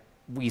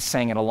 we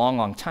sang it a long,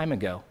 long time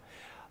ago.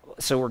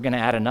 So we're going to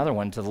add another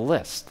one to the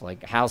list.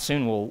 Like, how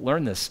soon we'll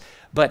learn this?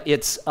 But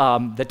it's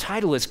the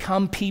title is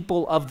 "Come,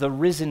 People of the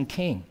Risen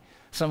King."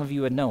 Some of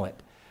you would know it.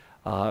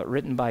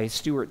 Written by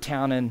Stuart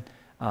Townend.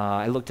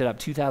 I looked it up,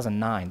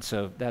 2009.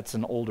 So that's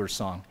an older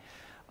song.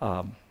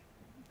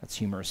 That's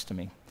humorous to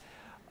me.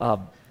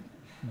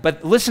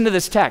 But listen to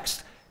this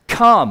text.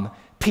 Come,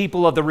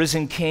 people of the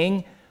risen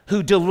King,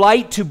 who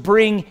delight to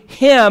bring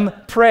him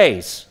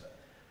praise.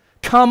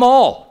 Come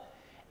all,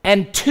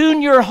 and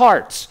tune your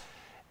hearts.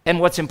 And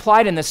what's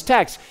implied in this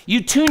text,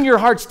 you tune your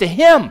hearts to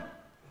him.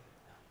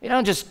 You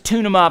don't just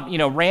tune them up,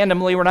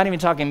 randomly. We're not even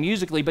talking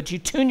musically, but you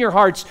tune your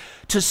hearts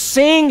to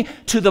sing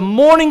to the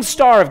morning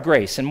star of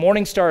grace. And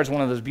morning star is one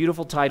of those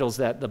beautiful titles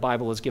that the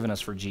Bible has given us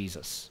for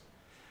Jesus.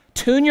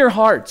 Tune your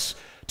hearts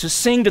to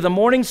sing to the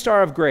morning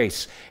star of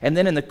grace. And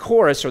then in the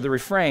chorus or the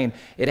refrain,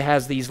 it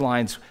has these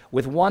lines,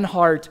 with one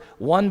heart,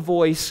 one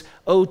voice,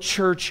 O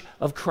church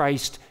of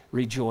Christ,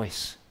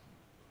 rejoice.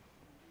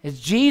 It's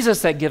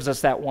Jesus that gives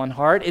us that one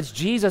heart. It's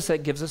Jesus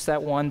that gives us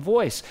that one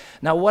voice.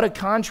 Now, what a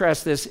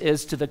contrast this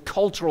is to the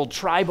cultural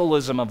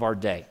tribalism of our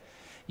day.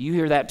 You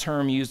hear that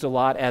term used a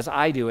lot, as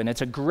I do, and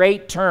it's a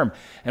great term.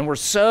 And we're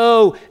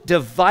so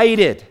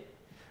divided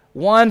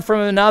one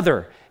from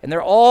another. And there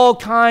are all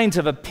kinds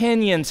of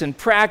opinions and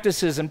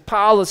practices and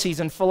policies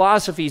and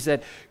philosophies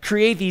that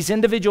create these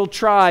individual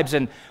tribes.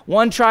 And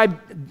one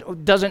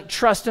tribe doesn't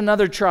trust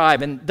another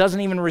tribe and doesn't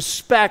even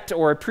respect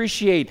or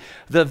appreciate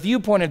the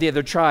viewpoint of the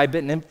other tribe.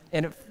 And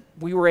if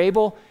we were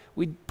able,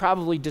 we'd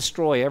probably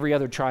destroy every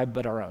other tribe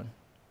but our own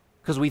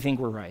because we think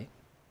we're right.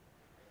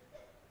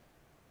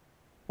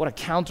 What a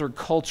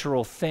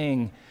countercultural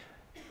thing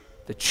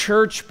the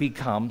church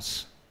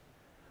becomes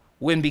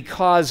when,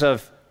 because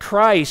of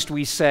Christ,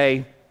 we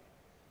say,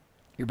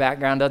 your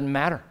background doesn't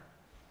matter.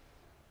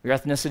 Your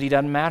ethnicity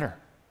doesn't matter.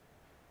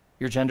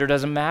 Your gender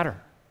doesn't matter.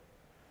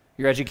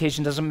 Your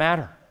education doesn't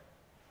matter.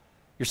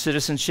 Your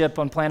citizenship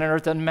on planet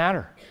Earth doesn't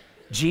matter.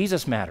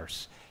 Jesus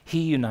matters.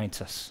 He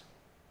unites us.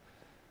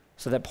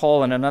 So that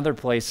Paul in another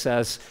place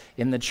says,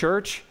 in the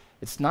church,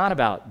 it's not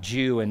about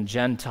Jew and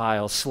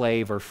Gentile,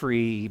 slave or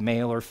free,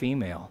 male or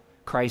female.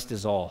 Christ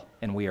is all,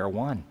 and we are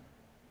one.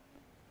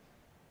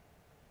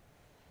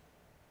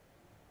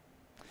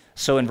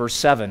 So in verse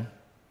 7,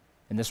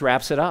 and this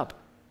wraps it up,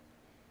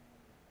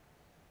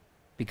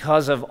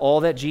 because of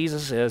all that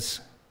Jesus is,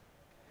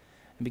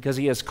 and because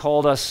he has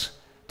called us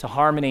to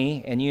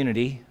harmony and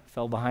unity,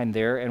 fell behind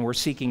there, and we're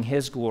seeking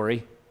his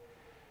glory,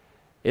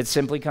 it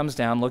simply comes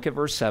down, look at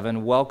verse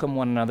 7, welcome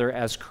one another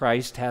as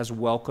Christ has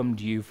welcomed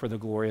you for the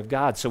glory of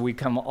God. So we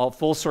come all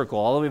full circle,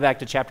 all the way back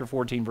to chapter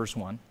 14, verse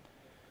 1.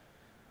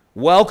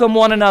 Welcome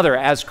one another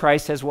as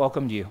Christ has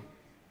welcomed you.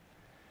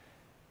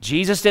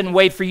 Jesus didn't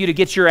wait for you to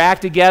get your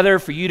act together,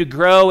 for you to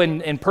grow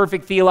in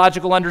perfect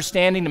theological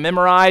understanding, to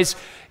memorize,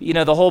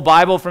 the whole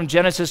Bible from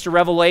Genesis to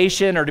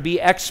Revelation, or to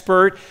be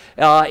expert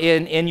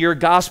in your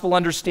gospel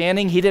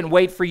understanding. He didn't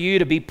wait for you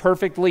to be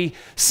perfectly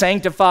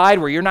sanctified,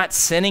 where you're not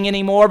sinning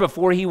anymore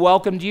before he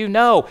welcomed you.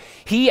 No,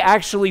 he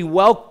actually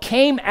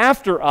came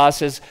after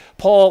us, as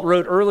Paul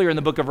wrote earlier in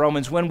the book of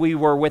Romans, when we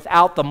were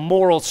without the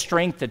moral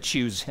strength to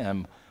choose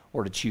him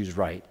or to choose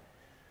right.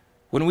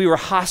 When we were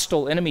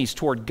hostile enemies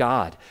toward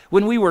God,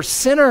 when we were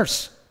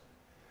sinners,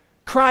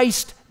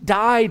 Christ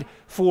died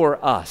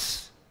for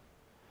us.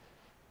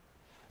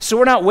 So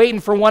we're not waiting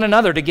for one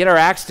another to get our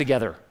acts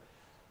together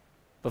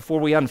before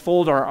we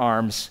unfold our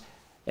arms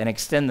and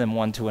extend them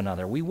one to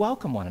another. We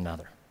welcome one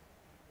another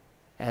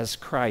as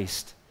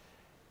Christ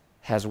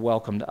has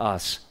welcomed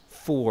us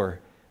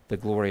for the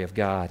glory of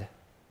God.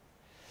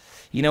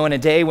 In a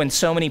day when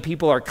so many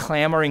people are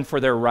clamoring for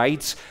their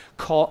rights,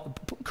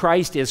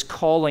 Christ is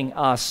calling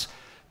us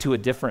to a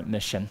different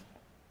mission.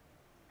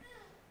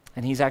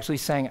 And he's actually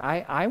saying,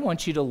 I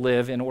want you to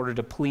live in order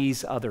to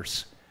please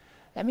others.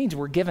 That means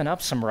we're giving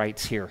up some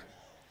rights here.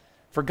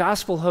 For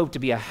Gospel Hope to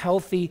be a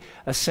healthy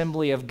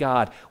assembly of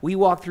God, we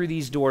walk through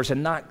these doors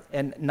and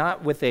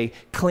not with a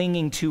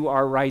clinging to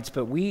our rights,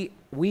 but we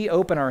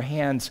open our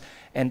hands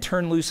and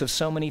turn loose of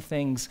so many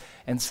things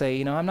and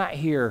say, I'm not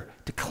here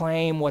to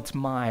claim what's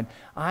mine.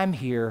 I'm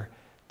here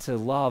to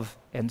love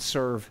and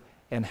serve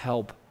and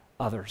help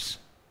others.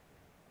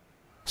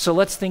 So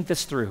let's think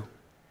this through.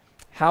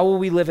 How will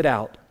we live it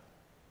out?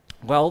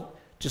 Well,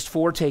 just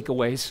 4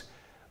 takeaways.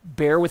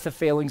 Bear with the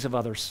failings of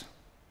others.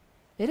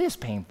 It is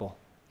painful.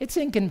 It's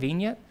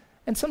inconvenient.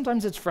 And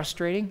sometimes it's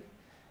frustrating.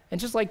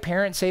 And just like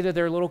parents say to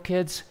their little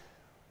kids,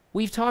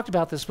 we've talked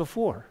about this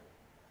before.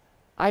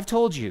 I've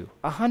told you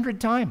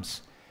 100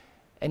 times.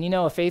 And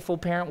a faithful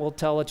parent will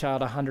tell a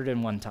child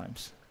 101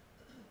 times.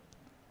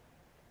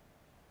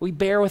 We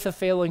bear with the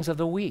failings of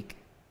the weak.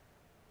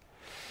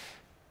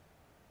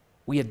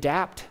 We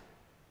adapt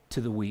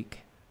to the weak.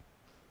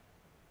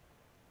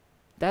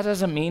 That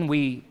doesn't mean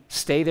we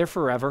stay there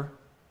forever.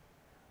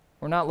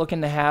 We're not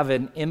looking to have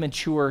an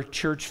immature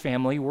church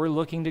family. We're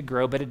looking to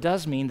grow, but it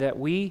does mean that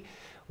we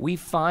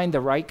find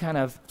the right kind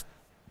of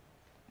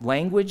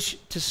language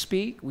to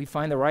speak. We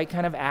find the right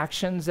kind of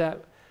actions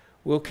that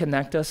will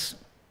connect us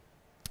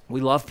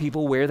We love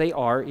people where they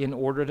are in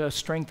order to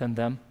strengthen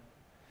them.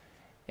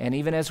 And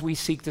even as we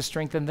seek to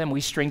strengthen them,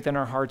 we strengthen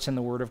our hearts in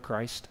the Word of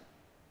Christ.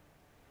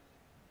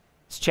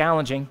 It's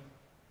challenging.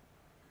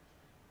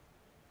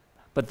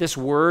 But this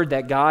Word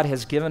that God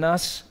has given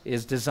us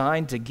is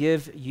designed to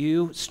give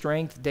you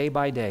strength day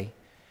by day,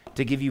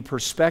 to give you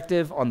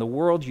perspective on the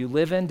world you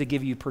live in, to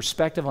give you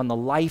perspective on the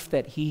life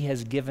that He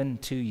has given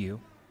to you.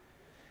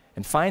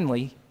 And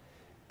finally,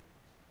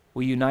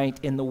 we unite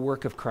in the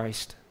work of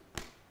Christ.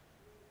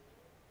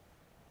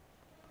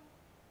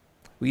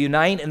 We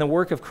unite in the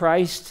work of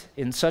Christ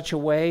in such a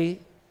way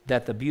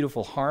that the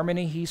beautiful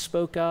harmony He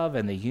spoke of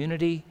and the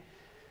unity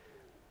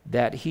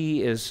that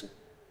He is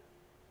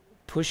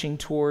pushing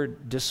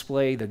toward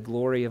display the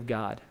glory of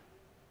God.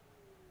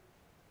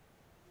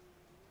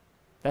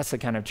 That's the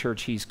kind of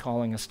church He's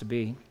calling us to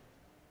be.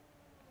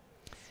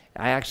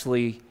 I'm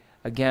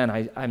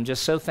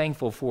just so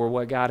thankful for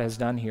what God has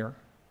done here.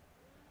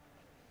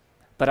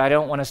 But I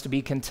don't want us to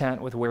be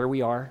content with where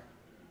we are.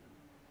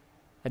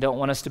 I don't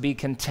want us to be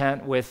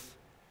content with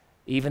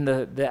even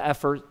the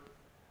effort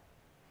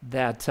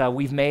that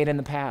we've made in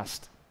the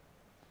past.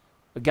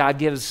 But God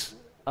gives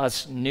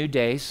us new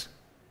days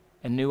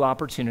and new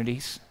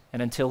opportunities,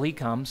 and until He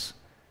comes,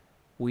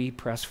 we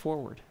press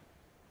forward.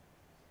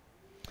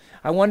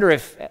 I wonder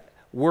if,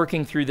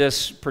 working through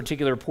this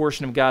particular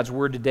portion of God's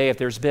Word today, if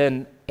there's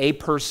been a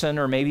person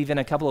or maybe even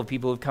a couple of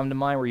people who have come to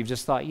mind where you've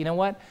just thought, you know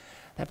what,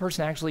 that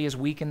person actually is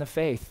weak in the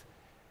faith.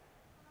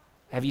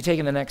 Have you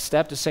taken the next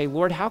step to say,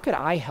 Lord, how could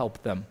I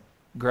help them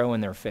grow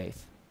in their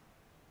faith?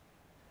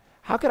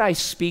 How could I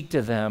speak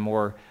to them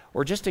or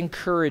just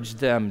encourage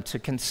them to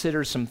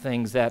consider some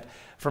things that,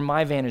 from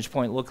my vantage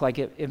point, look like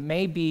it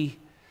may be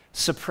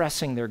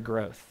suppressing their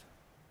growth?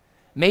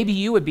 Maybe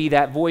you would be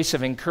that voice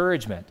of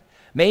encouragement.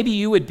 Maybe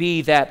you would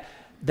be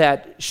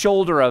that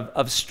shoulder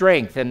of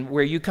strength, and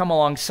where you come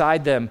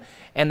alongside them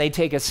and they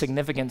take a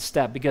significant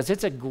step, because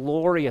it's a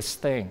glorious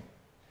thing.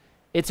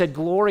 It's a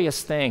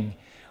glorious thing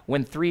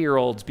when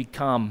 3-year-olds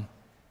become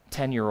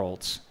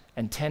 10-year-olds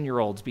and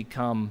 10-year-olds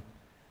become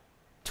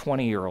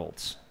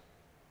 20-year-olds.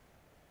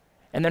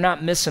 And they're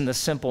not missing the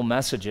simple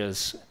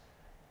messages,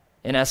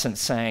 in essence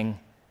saying,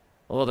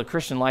 well, the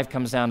Christian life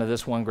comes down to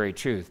this one great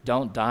truth: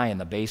 don't die in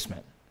the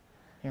basement.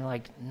 And you're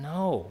like,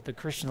 no, the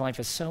Christian life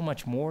is so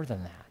much more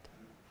than that.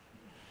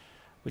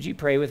 Would you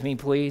pray with me,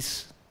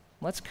 please?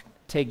 Let's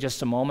take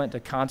just a moment to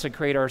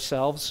consecrate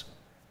ourselves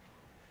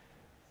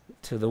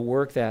to the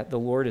work that the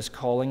Lord is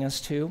calling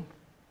us to.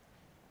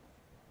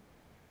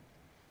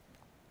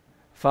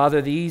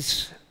 Father,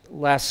 these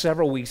last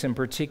several weeks in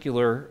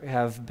particular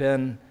have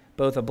been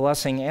both a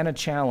blessing and a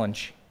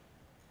challenge.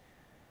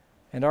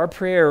 And our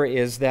prayer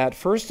is that,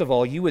 first of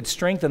all, you would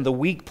strengthen the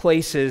weak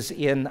places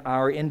in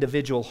our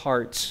individual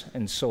hearts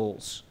and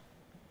souls.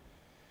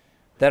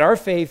 That our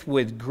faith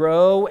would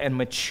grow and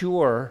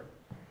mature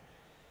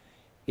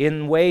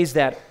in ways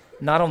that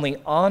not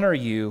only honor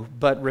you,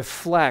 but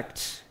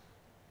reflect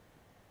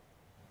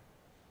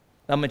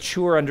a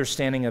mature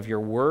understanding of your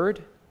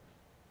word,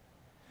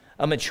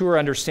 a mature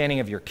understanding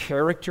of your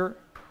character,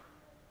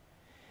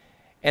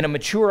 and a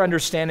mature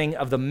understanding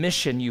of the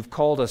mission you've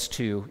called us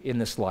to in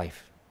this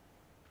life.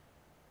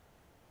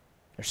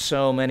 There's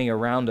so many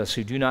around us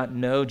who do not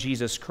know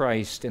Jesus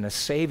Christ in a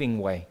saving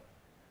way.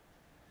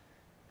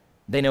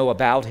 They know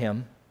about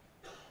Him,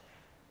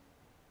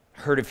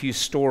 heard a few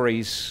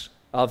stories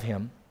of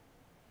Him,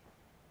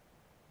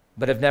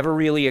 but have never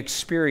really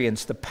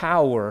experienced the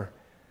power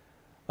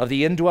of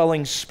the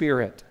indwelling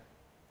Spirit,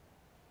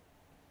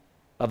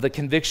 of the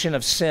conviction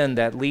of sin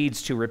that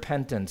leads to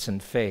repentance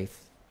and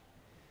faith.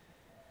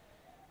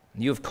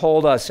 You have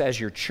called us as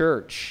your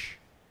church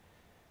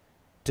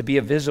to be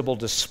a visible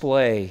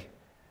display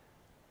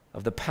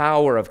of the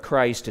power of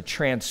Christ to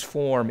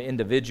transform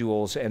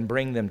individuals and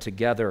bring them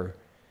together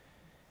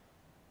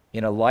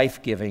in a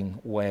life-giving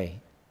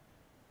way.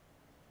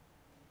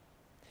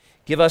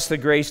 Give us the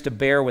grace to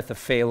bear with the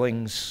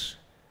failings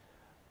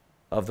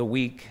of the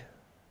weak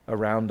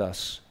around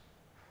us.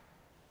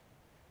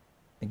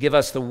 And give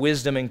us the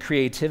wisdom and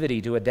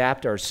creativity to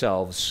adapt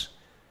ourselves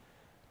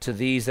to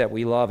these that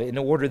we love in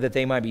order that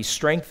they might be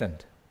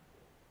strengthened.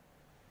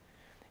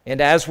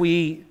 And as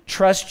we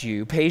trust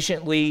you,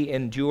 patiently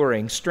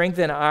enduring,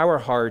 strengthen our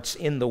hearts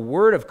in the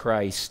word of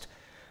Christ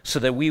so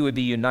that we would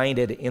be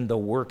united in the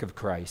work of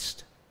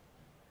Christ.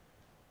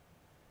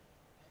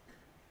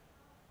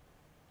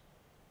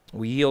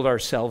 We yield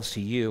ourselves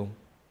to you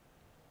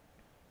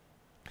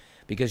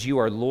because you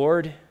are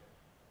Lord,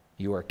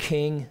 you are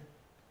King,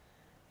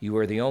 you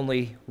are the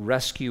only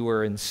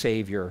rescuer and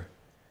Savior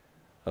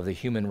of the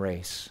human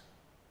race.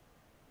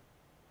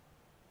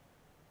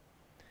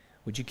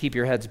 Would you keep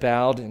your heads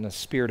bowed in a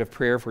spirit of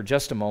prayer for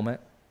just a moment?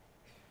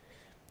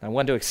 I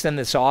want to extend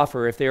this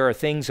offer. If there are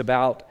things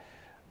about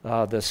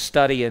the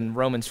study in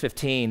Romans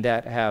 15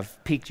 that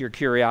have piqued your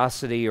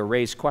curiosity or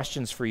raised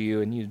questions for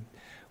you, and you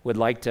would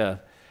like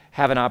to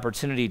have an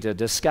opportunity to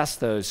discuss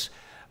those,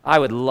 I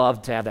would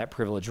love to have that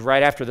privilege.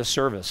 Right after the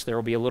service, there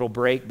will be a little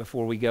break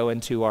before we go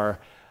into our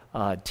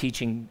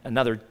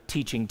another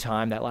teaching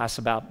time that lasts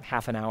about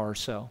half an hour or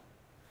so.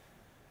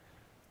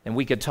 And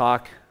we could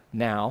talk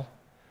now,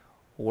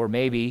 or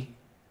maybe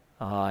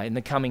in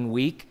the coming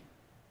week,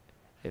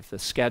 if the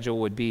schedule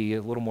would be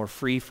a little more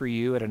free for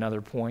you at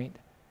another point.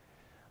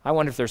 I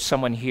wonder if there's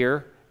someone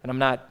here, and I'm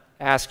not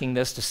asking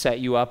this to set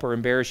you up or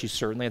embarrass you,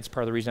 certainly. It's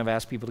part of the reason I've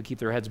asked people to keep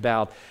their heads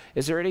bowed.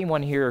 Is there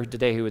anyone here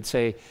today who would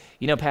say,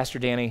 you know, Pastor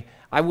Danny,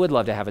 I would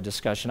love to have a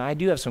discussion. I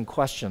do have some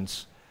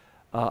questions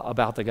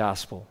about the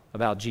gospel,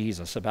 about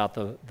Jesus, about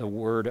the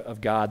Word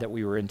of God that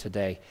we were in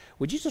today.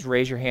 Would you just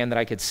raise your hand that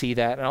I could see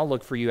that, and I'll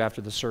look for you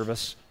after the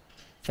service.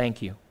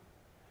 Thank you.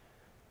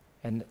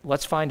 And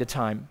let's find a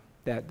time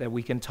that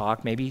we can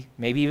talk, maybe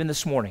even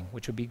this morning,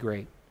 which would be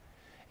great.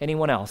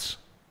 Anyone else?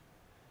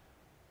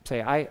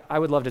 Say, I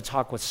would love to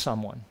talk with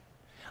someone.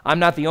 I'm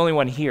not the only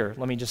one here.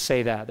 Let me just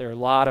say that. There are a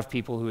lot of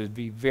people who would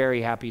be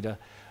very happy to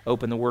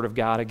open the Word of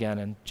God again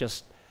and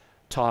just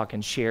talk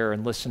and share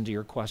and listen to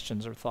your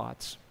questions or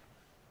thoughts.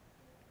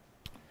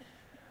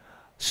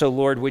 So,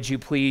 Lord, would you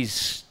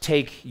please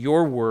take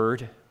your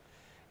word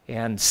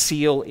and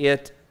seal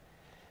it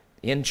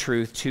in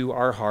truth to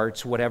our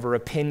hearts, whatever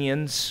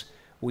opinions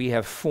we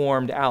have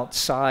formed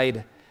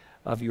outside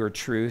of your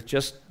truth,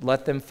 just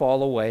let them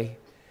fall away,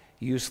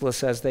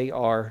 useless as they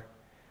are.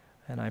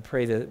 And I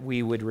pray that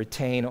we would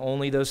retain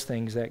only those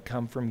things that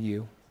come from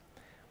you.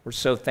 We're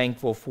so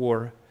thankful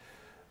for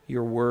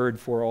your word,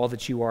 for all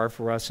that you are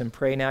for us, and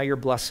pray now your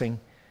blessing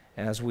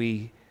as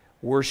we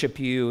worship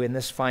you in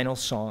this final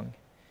song.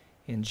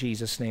 In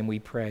Jesus' name we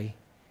pray.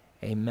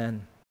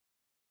 Amen.